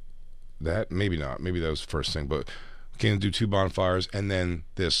that. Maybe not. Maybe that was the first thing. But came to do 2 bonfires and then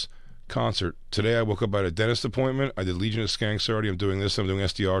this concert. Today I woke up at a dentist appointment. I did Legion of Skanks already. I'm doing this. I'm doing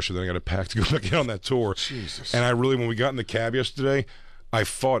SDR, so then I got to pack to go back in on that tour. Jesus. And I really, when we got in the cab yesterday, I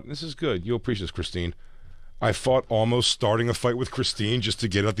fought. This is good. You'll appreciate this, Christine. I fought almost starting a fight with Christine just to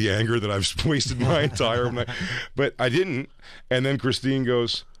get out the anger that I've wasted my entire night. But I didn't. And then Christine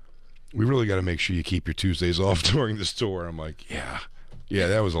goes, "We really got to make sure you keep your Tuesdays off during this tour." I'm like, yeah,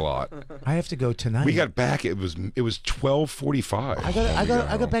 that was a lot. I have to go tonight. We got back. It was 12:45. I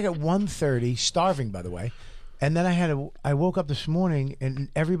got back at 1:30, starving by the way. And then I woke up this morning and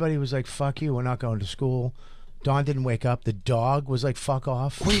everybody was like, "Fuck you, we're not going to school." Dawn didn't wake up. The dog was like, "Fuck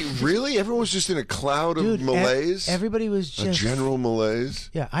off." Wait, really? Everyone was just in a cloud of malaise? Everybody was just... A general malaise?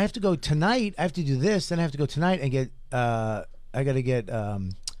 Yeah, I have to go tonight. I have to do this. Then I have to go tonight and get... I got to get...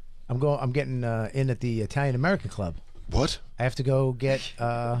 I'm getting in at the Italian American Club. What? I have to go get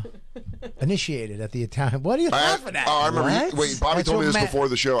initiated at the Italian. What are you laughing at? Oh, I remember. What? Wait, Bobby That's told me what this Matt- before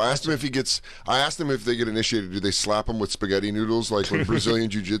the show. I asked him if he gets. I asked him if they get initiated. Do they slap him with spaghetti noodles like when Brazilian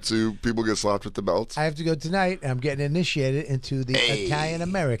Jiu-Jitsu people get slapped with the belts? I have to go tonight, and I'm getting initiated into the Hey. Italian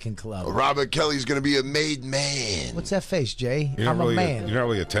American Club. Robert Kelly's going to be a made man. What's that face, Jay? You're not I'm really a man. You're not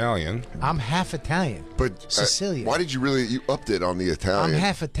really Italian. I'm half Italian, But Sicilian. why did you really? You upped it on the Italian. I'm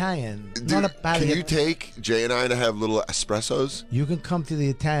half Italian. Dude, Not about can it. you take Jay and I to have little espressos? You can come to the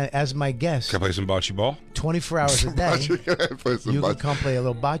Italian as my guest. Can I play some bocce ball? 24 hours a day. Play some You can bocce- come play a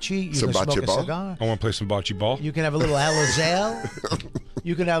little bocce. You Some can bocce smoke ball? a cigar. I want to play some bocce ball. You can have a little alizale.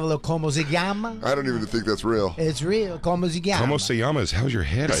 You can have a little como si chiama. I don't even think that's real. It's real. Como si chiama. Como se llama is how's your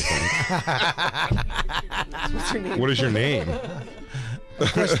head, I think. What is your name?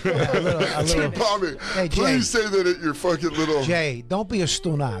 A little- Bobby, Hey, Jay. please say that at your fucking little. Jay, don't be a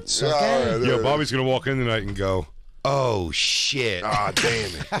stunaz, Yeah, okay? all right, Yo, Bobby's going to walk in tonight and go, oh, shit. Ah, damn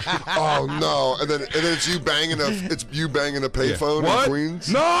it! Oh no! And then it's you banging a payphone What? in Queens.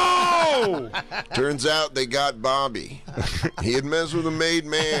 No! Turns out they got Bobby. He had messed with a made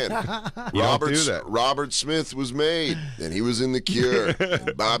man. You don't do that. Robert Smith was made, and he was in the Cure.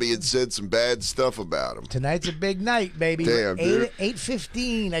 And Bobby had said some bad stuff about him. Tonight's a big night, baby. Damn, dude.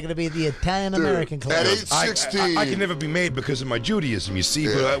 8:15. I'm gonna be at the Italian American Club. At 8:16, I can never be made because of my Judaism, you see.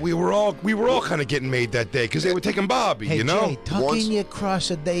 But we were all kind of getting made that day because they were taking Bobby, Hey, you know? Jay, tuck Once- in your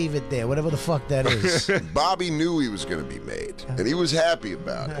cross of David there, whatever the fuck that is. Bobby knew he was going to be made, and he was happy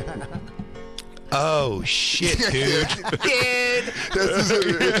about it. Oh, shit, dude.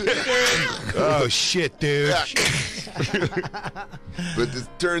 Oh, shit, dude. But it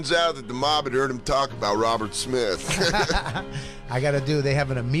turns out that the mob had heard him talk about Robert Smith. I gotta do. They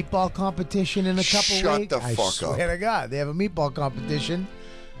having a meatball competition in a couple Shut weeks. the fuck I up. swear to God, they have a meatball competition.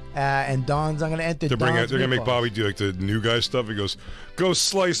 And Don's, I'm gonna enter. They're Don's gonna make meatballs. Bobby do like the new guy stuff. He goes, "Go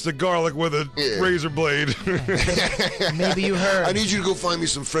slice the garlic with a razor blade." Maybe you heard. I need you to go find me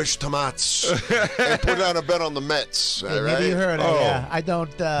some fresh tomatoes and put down a bet on the Mets. Hey, all right? maybe you heard. Oh. I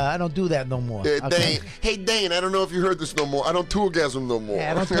don't do that no more. Yeah, okay? Dane. Hey, Dane, I don't know if you heard this no more. I don't toolgasm no more.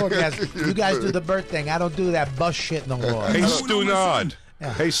 Yeah, I don't talk as you guys do the bird thing. I don't do that bus shit no more. Hey, Stu Nod.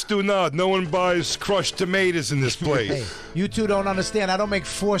 Hey, Stu Nod. No one buys crushed tomatoes in this place. Hey, you two don't understand. I don't make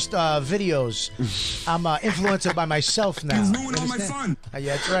forced videos. I'm influencer by myself now. You ruined all my fun.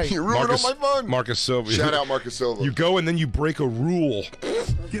 Yeah, that's right. You ruined all my fun. Marcus Silva. Shout out Marcus Silva. You go and then you break a rule.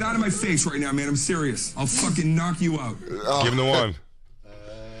 Get out of my face right now, man. I'm serious. I'll fucking knock you out. Give him the one.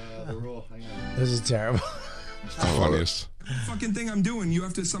 The rule. Hang on. This is terrible. It's the funniest. Fucking thing I'm doing, you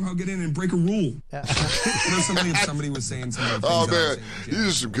have to somehow get in and break a rule. You know, somebody was saying some of the Oh things I was man, saying. these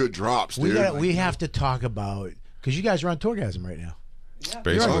are some good drops, dude. We have to talk about because you guys are on Tourgasm right now.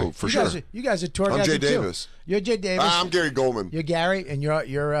 Basically. Oh, for you sure. You guys are Tourgasm I'm Jay too. Davis. You're Jay Davis. I'm Gary Goldman. You're Gary, and you're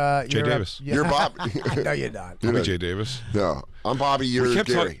Jay Davis. You're Bob. No, you're not. I'll be Jay Davis. No, I'm Bobby. We You're kept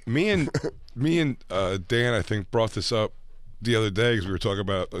Gary. talking. Me and Dan, I think, brought this up the other day because we were talking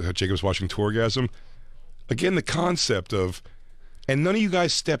about how Jacob's watching Tourgasm. Again, the concept of, and none of you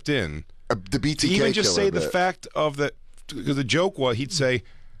guys stepped in The BTK to even just killer say the bit. fact of that. Because the joke was, he'd say,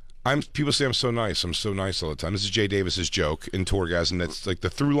 people say I'm so nice all the time. This is Jay Davis's joke in Tourgasm. That's like the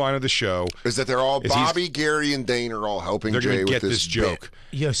through line of the show. Is that they're all Is he's- Bobby, Gary, and Dane are all helping They're Jay going to with get this joke.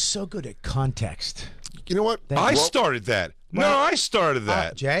 bit. You're so good at context. You know what? I started that. No, I started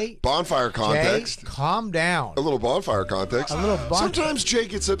that. Jay, Bonfire context. Jay, calm down. A little bonfire context. A little Sometimes Jay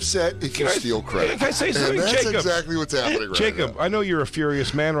gets upset if you steal credit. Can I say something, and that's Jacob? exactly what's happening right Jacob, now. I know you're a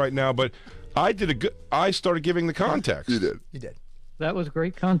furious man right now, but I started giving the context. You did. You did. That was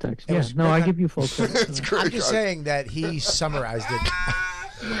great context. It Yeah, was no, great I give you full credit. for It's that. great. I'm just saying that he summarized it.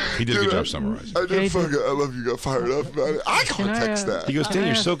 He did a good job summarizing. I did fucking. I love you. Got fired up about it. I Can I, context that. He goes, Dan,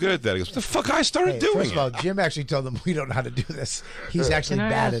 you're so good at that. He goes, what the fuck? I started Hey, doing first of all, it. Jim actually told them we don't know how to do this. He's actually Can I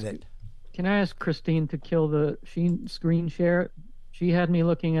bad ask- at it. Can I ask Christine to kill the screen share? She had me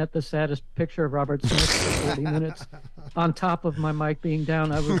looking at the saddest picture of Robert Smith for 40 minutes. On top of my mic being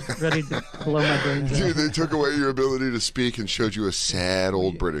down, I was ready to blow my brains Dude, out. they took away your ability to speak and showed you a sad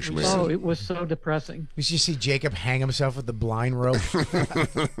old British man. Oh, it was so depressing. We should see Jacob hang himself with the blind rope.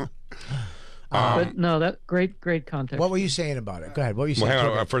 But no, that great context. What were you saying about it? Go ahead. What were you saying? Well,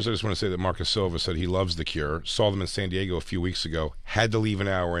 hang on. First, I just want to say that Marcus Silva said he loves The Cure. Saw them in San Diego a few weeks ago. Had to leave an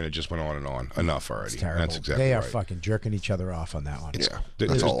hour in. It just went on and on. Enough already. It's terrible. That's exactly they are right. fucking jerking each other off on that one. Yeah,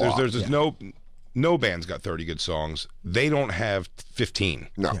 There's that's a lot. there's no band's got 30 good songs. They don't have 15.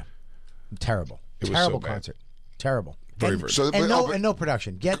 No. Yeah. Terrible. It was Terrible so bad. concert. Terrible. Very, and, very. So, and but- no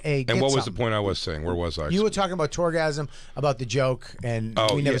production. And what was the point I was saying? Where was I? You were talking about Tourgasm, about the joke, and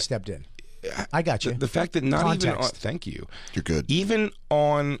Oh, we never yeah. stepped in. I got you. The fact that not Context. even on, thank you. You're good. Even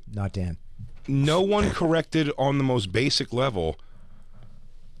on Not Dan. no one corrected on the most basic level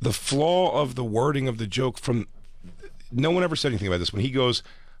the flaw of the wording of the joke. From no one ever said anything about this. When he goes,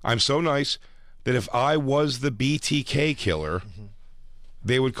 "I'm so nice that if I was the BTK killer,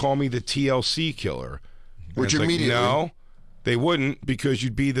 they would call me the TLC killer." Which and it's immediately, no, they wouldn't, because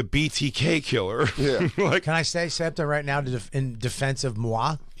you'd be the BTK killer. Yeah. Like, Can I say something right now in defense of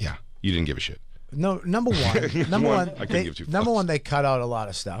moi? yeah, you didn't give a shit. No, number one, I couldn't give two number fucks. one, they cut out a lot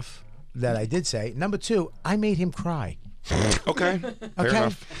of stuff that I did say. Number two, I made him cry. Okay, fair Okay,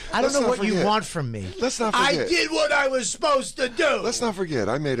 enough. I don't Let's know not what you forget. want from me. Let's not I forget. did what I was supposed to do. Let's not forget.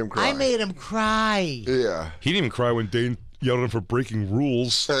 I made him cry. I made him cry. Yeah. He didn't even cry when Dane yelled at him for breaking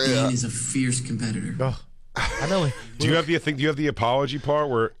rules. Dane is a fierce competitor. Oh, I know. Do you have the apology part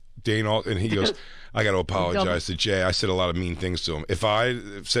where Dane and he goes, "I got to apologize to Jay. I said a lot of mean things to him. If I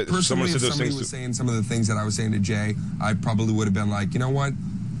said Personally, someone said if those somebody things, was saying some of the things that I was saying to Jay, I probably would have been like, you know what?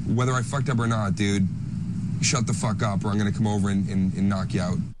 Whether I fucked up or not, dude, shut the fuck up, or I'm gonna come over and knock you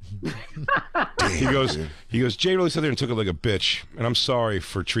out." he goes, "Jay really sat there and took it like a bitch, and I'm sorry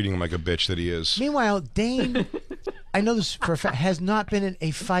for treating him like a bitch that he is." Meanwhile, Dane, I know this for a fact, has not been in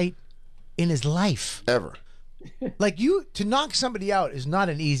a fight in his life. Ever. Like, to knock somebody out is not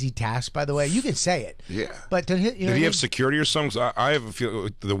an easy task, by the way. You can say it. Yeah. But to hit, Did he have security or something? 'Cause I have a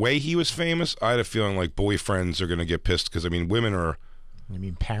feeling the way he was famous, I had a feeling like boyfriends are going to get pissed because, I mean, women are. You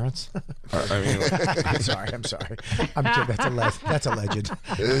mean parents? I mean, I'm sorry. That's a legend.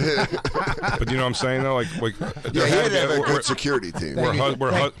 but you know what I'm saying though, like Yeah, he had to have a good security team.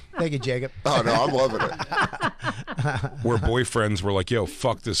 Thank you, Jacob. Oh no, I'm loving it. Where boyfriends were like, "Yo,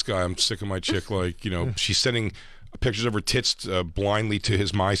 fuck this guy. I'm sick of my chick." Like, you know, she's sending pictures of her tits blindly to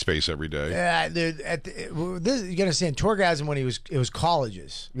his MySpace every day. Yeah, dude. You gotta understand, Torgasm when it was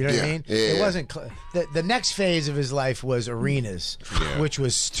colleges. You know what I mean? It wasn't. The next phase of his life was arenas, which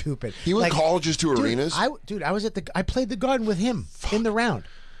was stupid. He went colleges to arenas. I was I played the Garden with him in the round.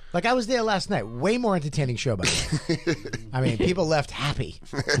 Like, I was there last night. Way more entertaining show, by the way. I mean, people left happy.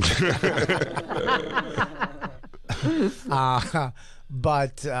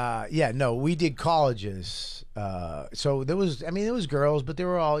 But no, we did colleges. So there was girls, but they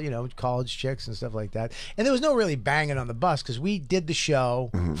were all, college chicks and stuff like that. And there was no really banging on the bus because we did the show,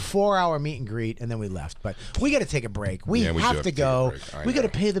 4-hour meet and greet, and then we left. But we got to take a break. We have to go. We got to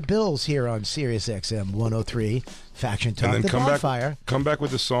pay the bills here on Sirius XM 103, Faction Talk, and then the Bonfire. Come back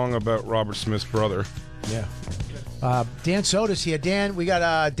with a song about Robert Smith's brother. Yeah. Dan Soda's here. Dan, we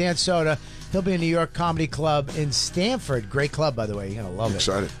got Dan Soda. He'll be in New York Comedy Club in Stamford. Great club, by the way. You're going to love it.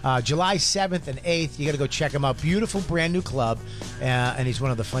 Excited. July 7th and 8th. You got to go check him out. Beautiful, brand new club. And he's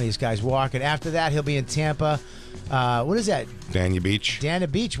one of the funniest guys walking. After that, he'll be in Tampa. What is that? Dania Beach. Dania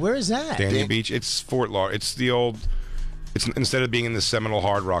Beach. Where is that? Dania Beach. It's Fort Lauderdale. It's the old... It's instead of being in the Seminole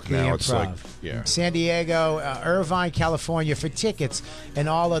Hard Rock now, it's like San Diego, Irvine, California. For tickets and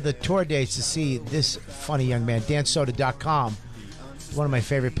all of the tour dates to see this funny young man, dansoda.com. One of my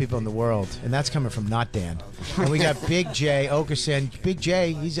favorite people in the world, and that's coming from not Dan. And we got Big J Oakerson. Big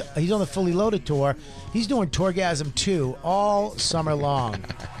J, he's on the Fully Loaded tour. He's doing Tourgasm 2 all summer long.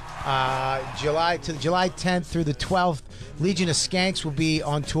 July 10th through the 12th. Legion of Skanks will be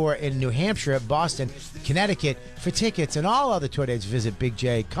on tour in New Hampshire, Boston, Connecticut. For tickets and all other tour dates, visit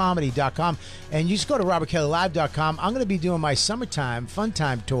bigjcomedy.com. And you just go to robertkellylive.com. I'm going to be doing my summertime, fun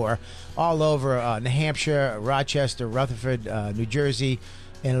time tour all over New Hampshire, Rochester, Rutherford, New Jersey,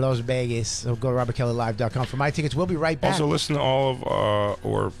 and Las Vegas. So go to robertkellylive.com for my tickets. We'll be right back. Also, listen to all of,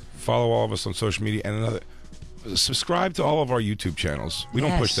 or follow all of us on social media, and subscribe to all of our YouTube channels. We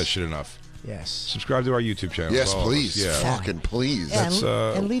don't push that shit enough. Yes. Subscribe to our YouTube channel. Yes, please. Fucking please.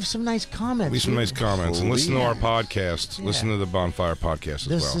 Yeah, and leave some nice comments. Leave some nice comments. And listen to our podcast. Yeah. Listen to the Bonfire podcast as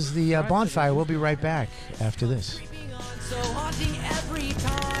well. This is the Bonfire. We'll be right back after this.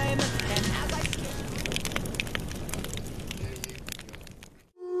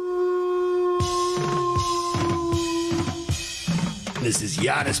 This is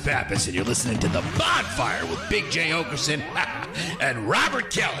Giannis Pappas, and you're listening to The Bonfire with Big J Oakerson and Robert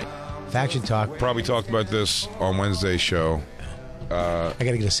Kelly. Faction Talk. Probably talked about this on Wednesday's show. I got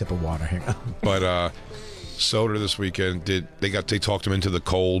to get a sip of water here. But Soda this weekend they talked him into the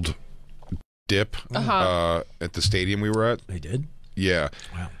cold dip at the stadium we were at. They did? Yeah.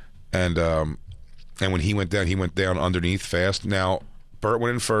 Wow. And when he went down underneath fast. Now, Bert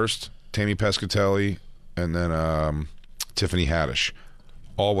went in first, Tammy Pescatelli, and then Tiffany Haddish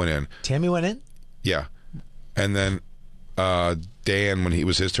all went in. Tammy went in? Yeah. And then Dan, when it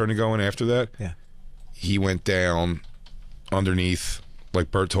was his turn to go in after that, he went down underneath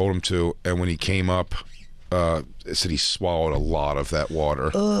like Bert told him to, and when he came up, it said he swallowed a lot of that water.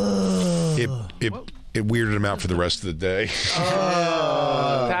 It weirded him out for the rest of the day.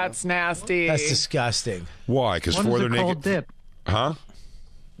 That's nasty. That's disgusting. Why? Because What for is their the cold naked, dip? huh?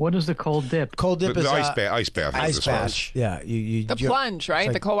 What is the cold dip? Cold dip The is ice bath. Ice this one. bath. Yeah, you The plunge, right?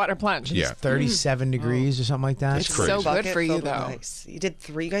 like- the cold water plunge. Yeah. 37 degrees or something like that. It's It's crazy. so good Bucket for you, filled with though. ice.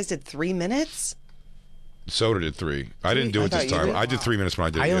 You guys did 3 minutes? Soda did 3. I didn't do I it this thought you time. did. I did 3 minutes when I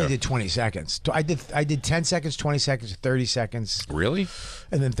did. I only yeah. did 20 seconds. I did 10 seconds, 20 seconds, 30 seconds, Really?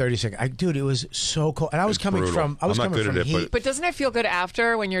 and then 30 seconds. Dude, it was so cold. And I was It's coming brutal. from I'm not coming good from at it, heat. But doesn't it feel good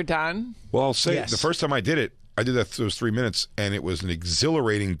after when you're done? Well, I'll say Yes. the first time I did it, I did those 3 minutes, and it was an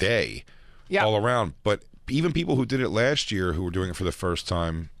exhilarating day Yeah. all around. But even people who did it last year, who were doing it for the first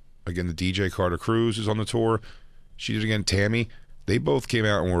time, again, the DJ Carter Cruz is on the tour. She did it again. Tammy. They both came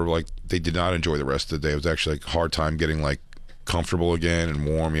out and were like, they did not enjoy the rest of the day. It was actually like a hard time getting like comfortable again and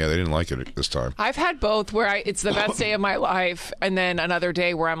warm. Yeah, they didn't like it this time. I've had both where it's the best day of my life, and then another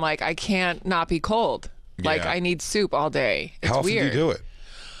day where I'm like, I can't not be cold. Like, Yeah. I need soup all day. It's How often weird. do you do it?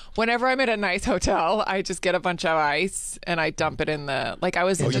 Whenever I'm at a nice hotel, I just get a bunch of ice and I dump it in the, like I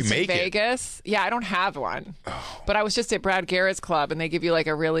was Oh, you just in make it? Vegas. Yeah, I don't have one. But I was just at Brad Garrett's club and they give you like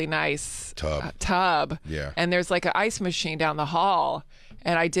a really nice tub. Yeah. And there's like an ice machine down the hall.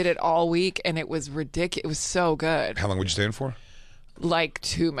 And I did it all week and it was ridiculous. It was so good. How long would you stay in for? Like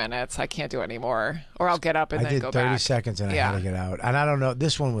 2 minutes. I can't do any more. Or I'll get up and I then did go 30 back. seconds and I Yeah. had to get out. And I don't know.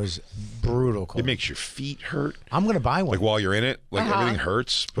 This one was brutal cold. It makes your feet hurt. I'm going to buy one. Like while you're in it, like everything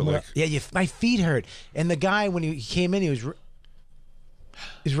hurts. But like, yeah, my feet hurt. And the guy, when he came in, he's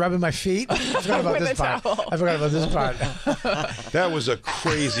rubbing my feet. I forgot about With this a part. towel. I forgot about this part. that was a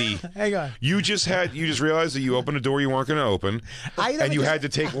crazy. Hang on. You just realized that you opened a door you weren't going to open, and you had to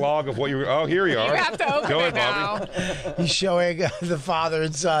take log of what you were. Oh, here you are. You have to open Go it ahead, Bobby. now. He's showing the father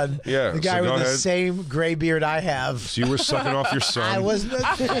and son. Yeah, The guy so with go the ahead. same gray beard I have. So you were sucking off your son. I was.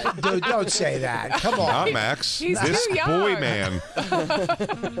 Dude, don't say that. Come on. Not Max. He's this too young. boy man.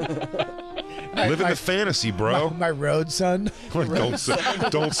 Living the fantasy, bro. My road son.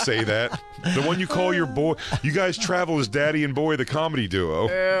 Don't say that. The one you call your boy. You guys travel as daddy and boy, the comedy duo.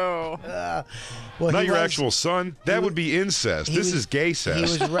 Ew. Well, Not he your was- actual son. That would be incest. he This was- is gay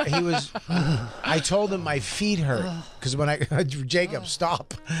cest. He was. I told him my feet hurt because when Jacob,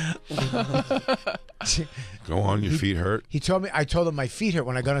 stop. Go on, your feet hurt. He told me. I told him my feet hurt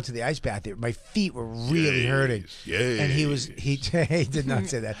when I got into the ice bath. My feet were really hurting. And he did not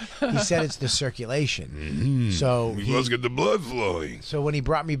say that. He said it's the circulation. So We must get the blood flowing. So when he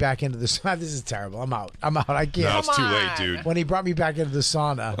brought me back into the sauna, this is terrible. I'm out. I can't. No, it's too late, dude. When he brought me back into the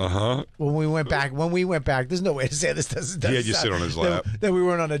sauna, when we went back, there's no way to say this doesn't. He had you sit on his lap. That we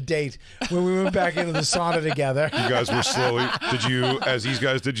weren't on a date. When we went back into the sauna together, You guys were slowly. As these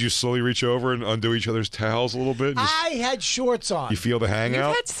guys did, you slowly reach over and undo each other's towels a little bit? And just- I had shorts on. you feel the You've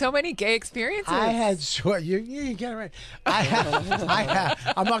hangout? had so many gay experiences. I had short. You get it right.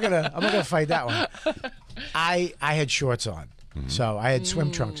 I'm not gonna fight that one. I had shorts on, so I had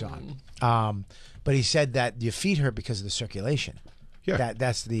swim trunks on. But he said that your feet hurt because of the circulation. Yeah.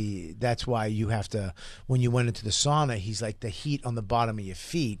 That's why you have to, when you went into the sauna, he's like the heat on the bottom of your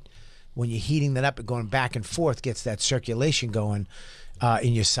feet, when you're heating that up and going back and forth, gets that circulation going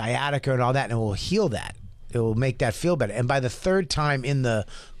in your sciatica and all that, and it will heal that. It will make that feel better. And by the third time in the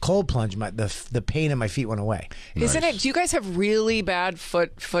cold plunge, the pain in my feet went away. Isn't it? Do you guys have really bad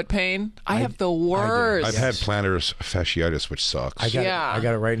foot pain? I have the worst. I've had plantar fasciitis, which sucks. I got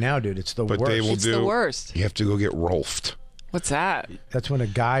it right now, dude. It's the but worst. they will It's do. the worst. You have to go get Rolfed. What's that? That's when a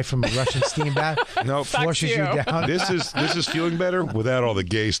guy from a Russian steam bath No, forces you down. This is feeling better without all the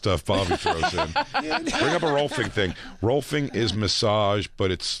gay stuff Bobby throws in. Bring up a Rolfing thing. Rolfing is massage,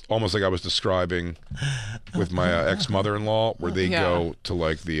 but it's almost like I was describing with my ex-mother-in-law, where they go to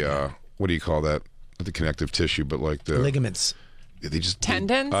like the what do you call that? Not the connective tissue, but like the ligaments. They just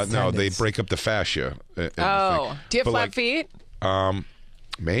Tendons? No, they Tendons. break up the fascia. in the Oh, thing. do you have But, flat like, feet?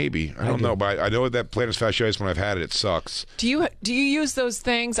 Maybe I don't know, but I know that plantar fasciitis. When I've had it, it sucks. Do you use those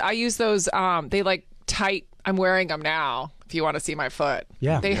things? I use those. They like tight. I'm wearing them now. If you want to see my foot,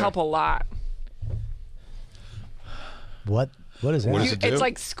 they help a lot. What is that? What does it do? It's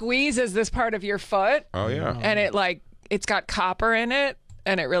like squeezes this part of your foot. Oh yeah. And it's got copper in it,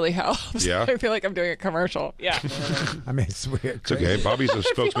 and it really helps. Yeah. I feel like I'm doing a commercial. Yeah. I mean, it's weird. It's okay. Bobby's a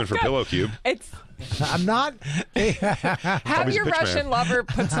spokesman for Pillow Cube. It's I'm not. have Bobby's a your pitch man. Russian lover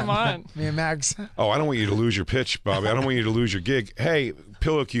put some on. Me and Max. Oh, I don't want you to lose your pitch, Bobby. I don't want you to lose your gig. Hey,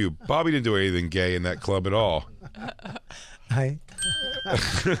 Pillow Cube. Bobby didn't do anything gay in that club at all. Hi.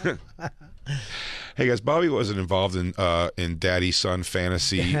 Hey guys, Bobby wasn't involved in daddy son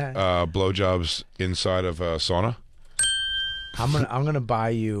fantasy blowjobs inside of sauna. I'm gonna buy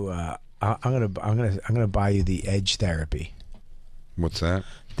you. I'm gonna buy you the Edge therapy. What's that?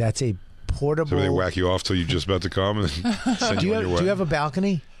 That's a portable. So they whack you off till you're just about to come and send you on your way. Do you have a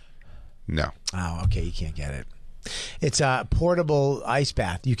balcony? No. Oh, okay. You can't get it. It's a portable ice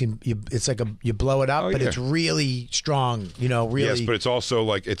bath. It's like you blow it up, but it's really strong. Really. Yes, but it's also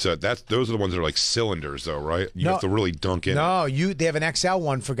like those are the ones that are like cylinders, though, right? You have to really dunk in. No, they have an XL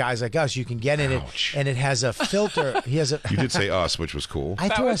one for guys like us. You can get in it, and it has a filter. You did say us, which was cool. I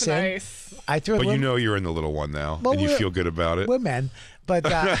threw us nice. in. I threw. But you're in the little one now, and you feel good about it. We're men, but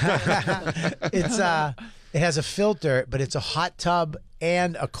it has a filter, but it's a hot tub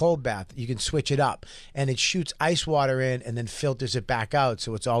and a cold bath. You can switch it up, and it shoots ice water in and then filters it back out,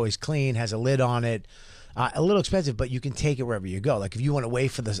 so it's always clean. Has a lid on it. A little expensive, but you can take it wherever you go. Like if you went away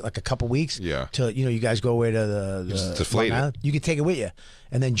for a couple weeks, till you guys go away to the deflate it. You can take it with you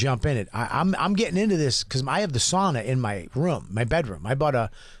and then jump in it. I'm getting into this because I have the sauna in my room, my bedroom. I bought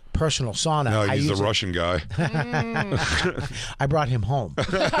a personal sauna. No, he's the Russian guy. I brought him home.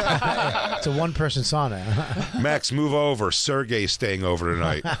 It's a one-person sauna. Max, move over. Sergey's staying over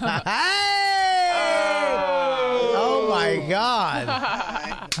tonight. Oh my God!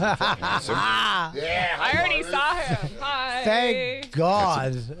 Yeah, I already saw him. Hi. Thank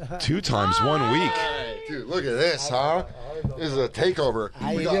God. 2 times 1 week. Dude, look at this, huh? This is a takeover.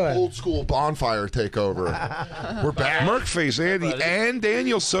 We got old school Bonfire takeover. We're back. Merkface Andy and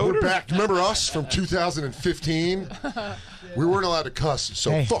Daniel Soder. We're back. Remember us from 2015? We weren't allowed to cuss,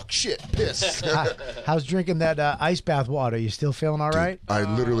 so fuck, shit, piss. How's drinking that ice bath water? You still feeling all right? I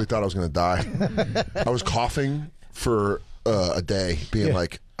literally thought I was going to die. I was coughing for a day, being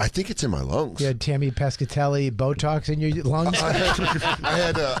like, I think it's in my lungs. You had Tammy Pescatelli Botox in your lungs? I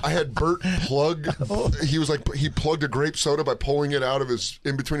had Bert plug. He plugged a grape soda by pulling it out of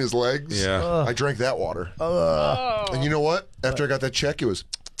in between his legs. Yeah. I drank that water. And you know what? After I got that check, it was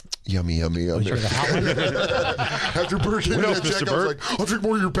yummy, yummy, yummy. After Bert gave me that check, I was like, I'll drink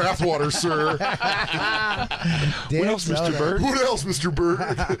more of your bathwater, sir. What else, Mr. Bert? What else, Mr. Bert?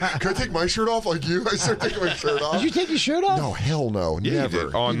 Can I take my shirt off like you? I started taking my shirt off. Did you take your shirt off? No, hell no. Yeah, never.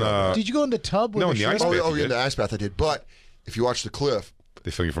 Did you go in the tub with in the ice bath? Oh, in the ice bath I did. But if you watch the cliff,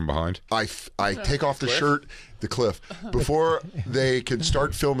 they film you from behind. I take off the shirt, the cliff. Before they can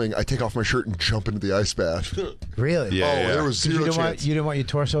start filming, I take off my shirt and jump into the ice bath. Really? Yeah. There was zero chance. You didn't want your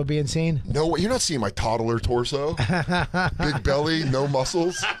torso being seen? No, you're not seeing my toddler torso. Big belly, no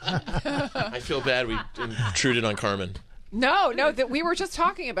muscles. I feel bad we intruded on Carmen. No, that we were just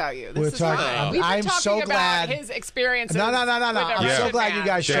talking about you. We've been talking so glad about his experiences. No. I'm so glad you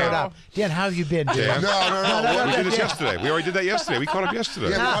guys showed up. Dan, how have you been? Dan? No. We did this yesterday. We already did that yesterday. We caught up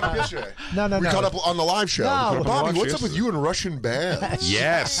yesterday. Yeah, we caught up yesterday. No. We caught up on the live show. No. Bobby, what's up with you and Russian bands?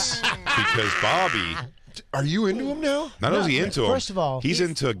 Yes, because Bobby. Are you into him now? Not only into him. First of all, he's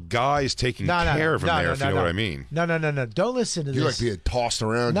into guys taking care of him there. If you know what I mean. No. Don't listen to this. You like being tossed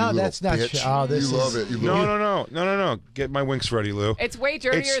around. No, you that's not bitch. true. Oh, you love it. No. Get my winks ready, Lou. It's way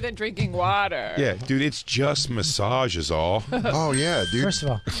dirtier than drinking water. Yeah, dude. It's just massage is all. Oh yeah, dude. First of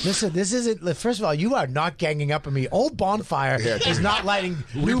all, listen. This isn't. First of all, you are not ganging up on me. Old Bonfire is not lighting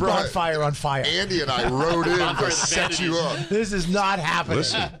new Bonfire on fire. Andy and I rode in to set you up. This is not happening.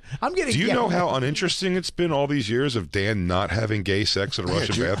 Listen, I'm getting. Do you know how uninteresting it's been all these years of Dan not having gay sex at a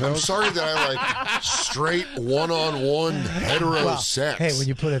Russian bathhouse? I'm sorry that I like straight one-on-one hetero sex. Hey, when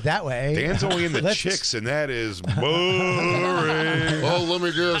you put it that way, Dan's only in the chicks, and that is boring. Oh, let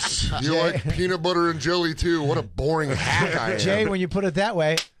me guess. You like peanut butter and jelly too? What a boring hack I am. Jay, when you put it that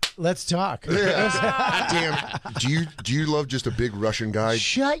way, let's talk. Yeah. Damn. Do you love just a big Russian guy?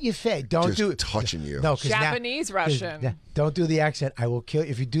 Shut your face. Don't do it. Touching you. No, Japanese Russian. Don't do the accent. I will kill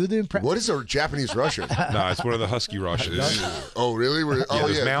you if you do the impression. What is a Japanese Russian? No, it's one of the husky Russians. Oh, really? One of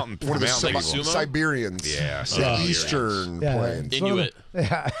the Siberians. Yeah, Eastern plains. Inuit.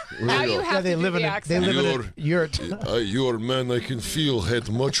 Yeah. Now you have they to live do in the a accent. yurt. Your man, I can feel, had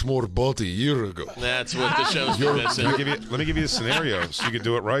much more body a year ago. That's what the show's missing. Let me give you the scenario so you can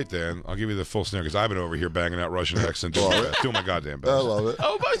do it right, Dan. I'll give you the full scenario because I've been over here banging out Russian accent. Doing my goddamn best. I love it.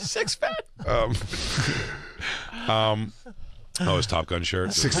 Oh, my six fat. Oh, his Top Gun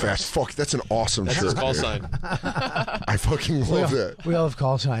shirt. Six Fast. Fuck, that's an awesome That's shirt. his call sign. I fucking love that. We all have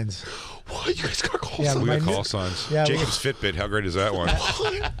call signs. What? You guys got call Yeah, signs? We got call signs. Yeah, Jacob's Fitbit. How great is that one?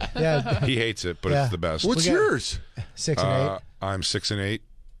 Yeah. He hates it, but Yeah. it's the best. What's yours? 6 and 8. I'm 6 and 8.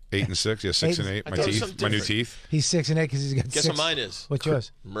 8 and 6. Yeah, 6 and 8. My teeth. My new teeth. He's 6 and 8 because he's got Guess 6. what mine is? What's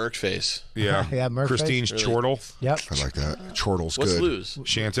yours? Merc face. Yeah. Yeah, Merc Christine's face. chortle. Yep. I like that. Chortle's What's good. Lou's?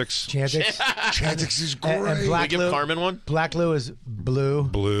 Chantix. Chantix. Chantix is great. And Black Can we give Lou. Carmen one? Black Lou is blue.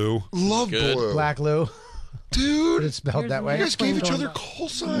 Blue. Love Good. blue. Black Lou. Dude. It's spelled that way. You guys gave each other call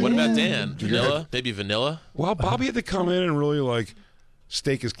signs. What about Dan? Vanilla? Maybe vanilla? Well, Bobby had to come in and really like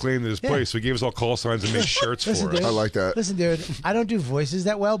stake his claim to this place. So he gave us all call signs and made shirts for us. Dude, I like that. Listen, dude, I don't do voices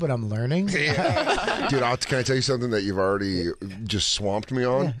that well, but I'm learning. Dude, can I tell you something that you've already just swamped me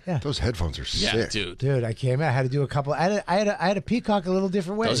on? Yeah. Those headphones are sick. Yeah, dude. Dude, I came out. I had to do a couple. I had a peacock a little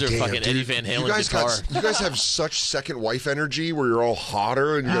different way. Those are Damn, fucking dude. Eddie Van Halen you guys guitar. you guys have such second wife energy where you're all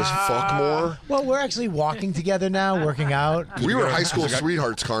hotter and you guys fuck more. Well, we're actually walking together now, working out. We were high school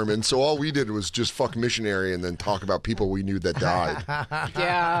sweethearts, Carmen, so all we did was just fuck missionary and then talk about people we knew that died.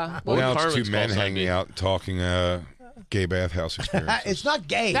 Yeah. What would Now it's Carmen's two men call sign hanging be? out talking gay bathhouse experiences. It's not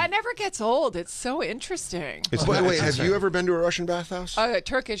gay. That never gets old. It's so interesting. It's Wait, have you ever been to a Russian bathhouse? A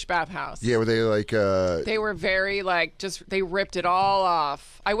Turkish bathhouse. Yeah, were they like... They were very they ripped it all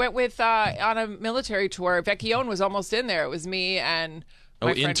off. I went with on a military tour. Vecchione was almost in there. It was me and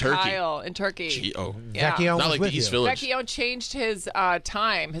my in friend Turkey. Kyle in Turkey. Yeah. Vecchione Not was like with the East you. Village. Vecchione changed his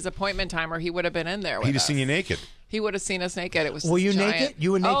time, his appointment time, or he would have been in there with He'd have us. seen you naked. He would have seen us naked. It was Were you giant. naked?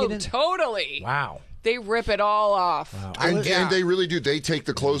 You were naked Oh, in- totally. Wow. They rip it all off. Wow. And they really do. They take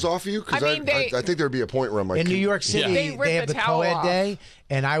the clothes off you? Because I mean, I think there'd be a point where I'm like... In New York City, They they, ripped have the the towel co-ed off. day,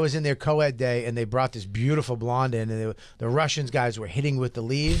 and I was in their co-ed day, and they brought this beautiful blonde in, and the Russians guys were hitting with the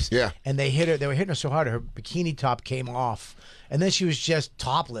leaves. Yeah. And they hit her. They were hitting her so hard, her bikini top came off, and then she was just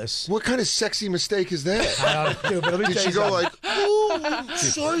topless. What kind of sexy mistake is that? I don't know, but let me Did tell she you go something. like, oh,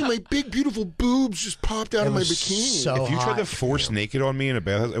 sorry, my big, beautiful boobs just popped out It of my was bikini? so If you tried hot. to force naked on me in a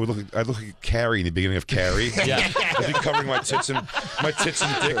bathhouse, I'd look like Carrie in the beginning of Carrie. Yeah. I'd be covering my tits and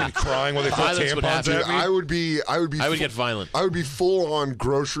dick and crying while they throw Violence would tampons happen. at me. I would get violent. I would be full on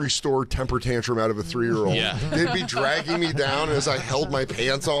grocery store temper tantrum out of a 3-year-old. Yeah. They'd be dragging me down as I held my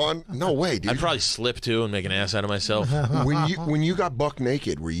pants on. No way, dude. I'd probably slip too and make an ass out of myself. when you got buck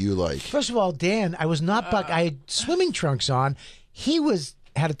naked, were you like? First of all, Dan, I was not buck. I had swimming trunks on. He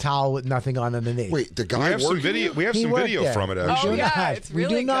had a towel with nothing on underneath. Wait, the We guy have some working video. you? We have He some worked video there. from it. We Actually. do yeah, not have. it's We do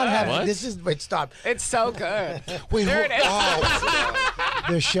really not good. have. What? This is. Wait, stop. It's so good. Wait, There it is.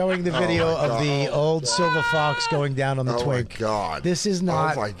 They're showing the video of the old silver fox going down on the Oh twink. my god! This is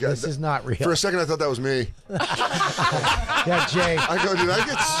not. Oh my god! This is not real. For a second, I thought that was me. Yeah, Jay. I go, did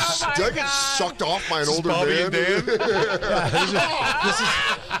I get sucked off by an older Bobby man? and Dan. This is.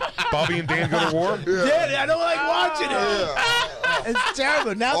 Bobby and Dan go to war. Dan, I don't like watching it. It's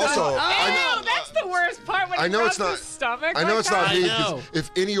terrible. Now Also, Oh, that's the worst part when I he know rubs it's not. his stomach. I know like it's not that. me. I know. 'Cause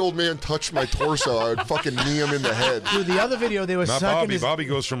if any old man touched my torso, I would fucking knee him in the head. Dude, the other video they were Not sucking Bobby. his. Bobby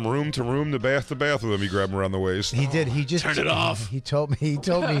goes from room to room, to bath with him. You grab him around the waist. He did. He just Turn it off. He told me. He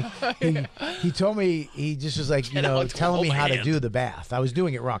told me. He just was like, telling me how to do the bath. I was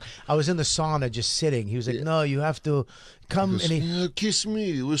doing it wrong. I was in the sauna just sitting. He was like, no, you have to come. And he. Yeah, kiss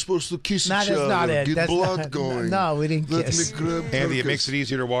me. We're supposed to kiss No, each that's other. not it. Get That's blood not- going. No, we didn't Let kiss. me grab Andy, it Turkish. makes it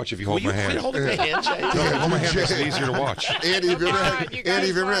easier to watch if you hold my hand. holding my hand, Jay? No, hold my hand makes it easier to watch. Andy, have you ever God, had, you guys Andy,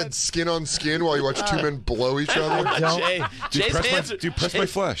 have you ever watch. had skin on skin while you watch two men blow each other? Don't. Jay, Jay's hands Press my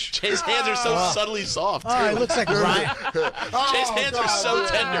flesh. Jay's hands are so subtly soft. Oh, it looks like Ryan. Jay's hands are so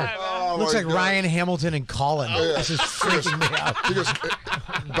tender. Oh, Looks my like God. Ryan Hamilton and Colin. This is freaking me out. He goes,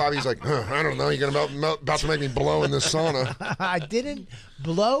 Bobby's like, I don't know. You're about to make me blow in this sauna. I didn't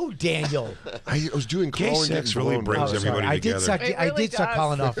blow Daniel. I was doing Gay crawling. sex getting really blown. brings everybody I together. did suck. It I really did suck does.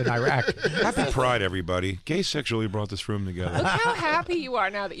 Colin off in Iraq. Happy Pride, everybody. Gay sex really brought this room together. Look how happy you are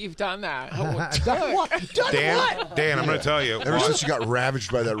now that you've done that. Done what? Done Dan, what? Dan, I'm going to tell you. Ever since you got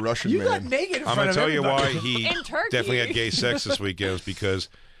ravaged by that Russian You man. got naked in I'm front going of to tell you everybody. why he In Turkey. definitely had gay sex this weekend was because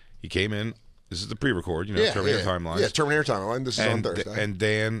he came in. This is the pre-record, Terminator Timelines. Yeah, Terminator Timeline. This is on Thursday. And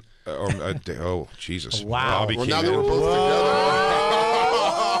Dan, oh Jesus! Wow. Bobby Well, came now that in. we're both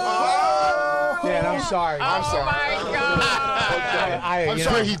Dan, I'm sorry. I'm sorry. Oh my God. I'm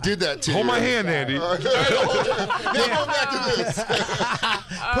sorry he did that to Hold you. my hand, Andy. Now go back to this.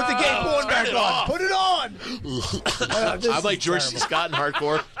 Put the gay porn back it on. off. Put it on. I'm like George C. Scott in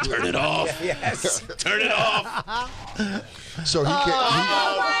hardcore. Turn it off. Yes. Turn it off. So he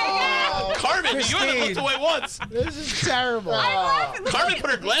can't. Carmen, you haven't looked away once. This is terrible. Carmen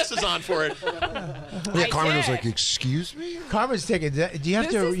put her glasses on for it. Yeah, Carmen was did. like, "Excuse me." Carmen's taking. Do you have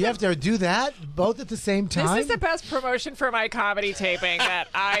This to? is You have to do that both at the same time. This is the best promotion for my comedy taping that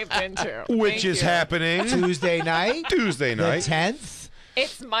I've been to. Which Thank is you. happening Tuesday night. Tuesday The night. 10th.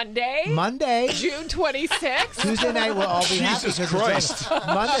 It's Monday. June 26th. Tuesday night we'll all be happy. Jesus Christ.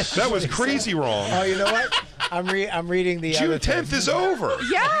 Monday. That was crazy wrong. Oh, you know what? I'm reading the June other 10th thing. is over.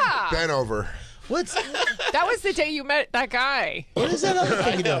 Yeah. Been over. That was the day you met that guy. What is that other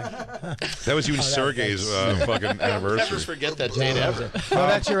thing you doing? That was you and Sergey's fucking anniversary. Never forget that date ever. No,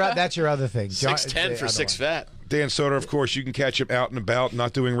 that's your other thing. 6'10" for 6 fat. Dan Soder, of course, you can catch him out and about,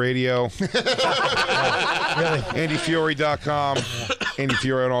 not doing radio. AndyFiore.com. Andy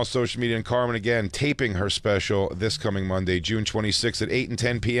Fiore on all social media. And Carmen, again, taping her special this coming Monday, June 26th at 8 and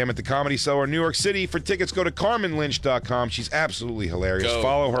 10 p.m. at the Comedy Cellar in New York City. For tickets, go to CarmenLynch.com. She's absolutely hilarious. Go.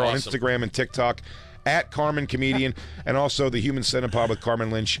 Follow her on Awesome. Instagram and TikTok. At Carmen Comedian, and also the Human Centipede with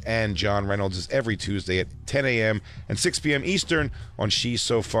Carmen Lynch and John Reynolds is every Tuesday at 10 a.m. and 6 p.m. Eastern on She's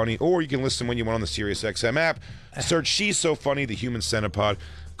So Funny, or you can listen when you want on the SiriusXM app. Search She's So Funny, the Human Centipede.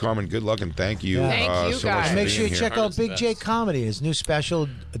 Carmen, good luck and thank you. Thank you, so guys. much for Make sure you being check here. out Big J Comedy, his new special,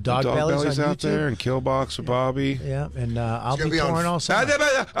 Dog Dog Bellies Belly's on out YouTube. there and Killbox with Bobby. Yeah, and I'll be gonna be on- touring all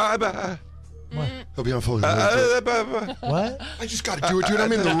summer. He'll be on Fully Loaded. What? I just got to do it, dude.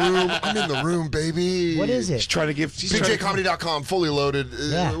 I'm in the room. I'm in the room, baby. What is it? He's trying to give. BigJComedy.com, Fully Loaded.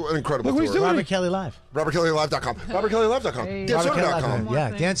 Yeah. An incredible Look what he's tour. doing. Robert Kelly Live. RobertKellyLive.com. RobertKellyLive.com. Hey, DanSoder.com.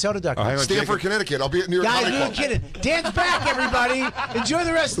 Yeah, DanSoder.com. Oh, hang on, Stanford, Jacob. Connecticut. I'll be at New York Guys, Comedy you're Club. kidding. Dan's back, everybody. Enjoy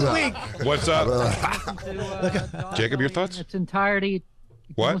the rest of the week. What's up? Jacob, your In thoughts? its entirety.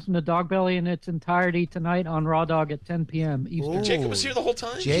 You What? can listen to Dog Belly in its entirety tonight on Raw Dog at 10 p.m. Eastern. Jacob was here the whole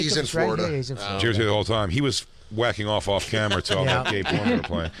time? He's in Florida. Right here. He's in Florida. Cheers here the whole time. He was whacking off camera to all that gay porn we were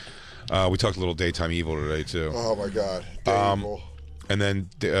playing. We talked a little Daytime Evil today, too. Oh, my God. And then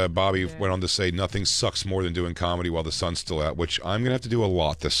Bobby went on to say nothing sucks more than doing comedy while the sun's still out, which I'm going to have to do a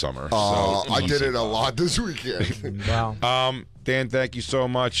lot this summer. I So did it a lot this weekend. Wow. Dan, thank you so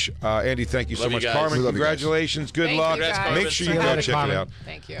much. Andy, thank you so Love you much. guys. Carmen, We love you guys. congratulations. Good Thank luck. you, guys. Make sure you See you go later, check Carmen. it out.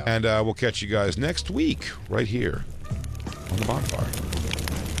 Thank you. And we'll catch you guys next week right here on the Bonfire.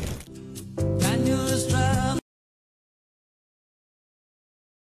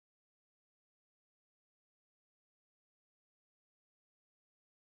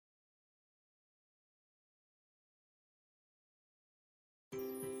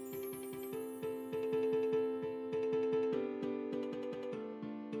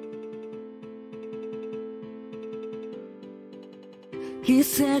 He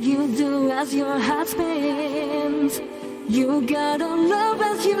said you do as your heart spins. You gotta love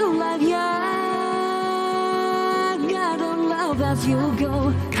as you like, yeah. Gotta love as you go.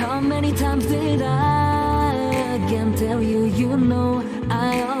 How many times did I again tell you, you know,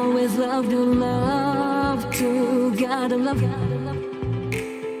 I always love to love to. Gotta love.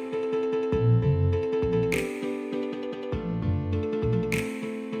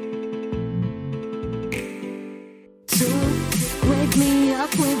 Wake me up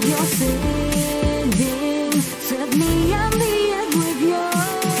with your singing, set me on the edge with your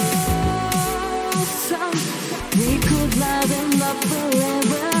song. We could live and love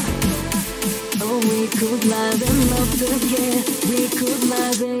forever. Oh, we could live and love together. We could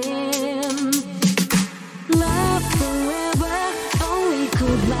live and love forever. Oh, we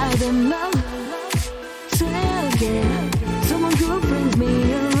could live and love together. Someone who brings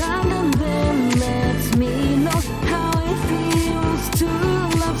me around and then lets me know how it feels to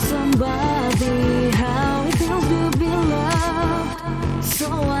love somebody, how it feels to be loved. So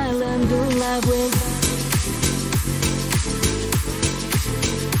I learned to love with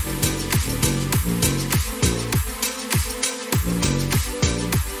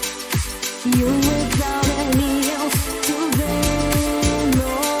you without any else to then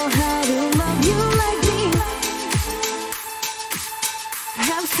know how to love you like me.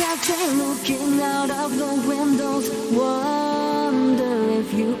 Have sat there looking out of the windows, wonder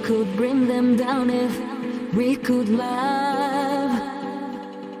if you could bring them down, if we could live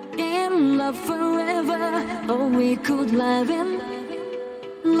in love forever. Oh, we could live in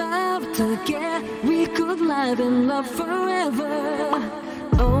love together. We could live in love forever.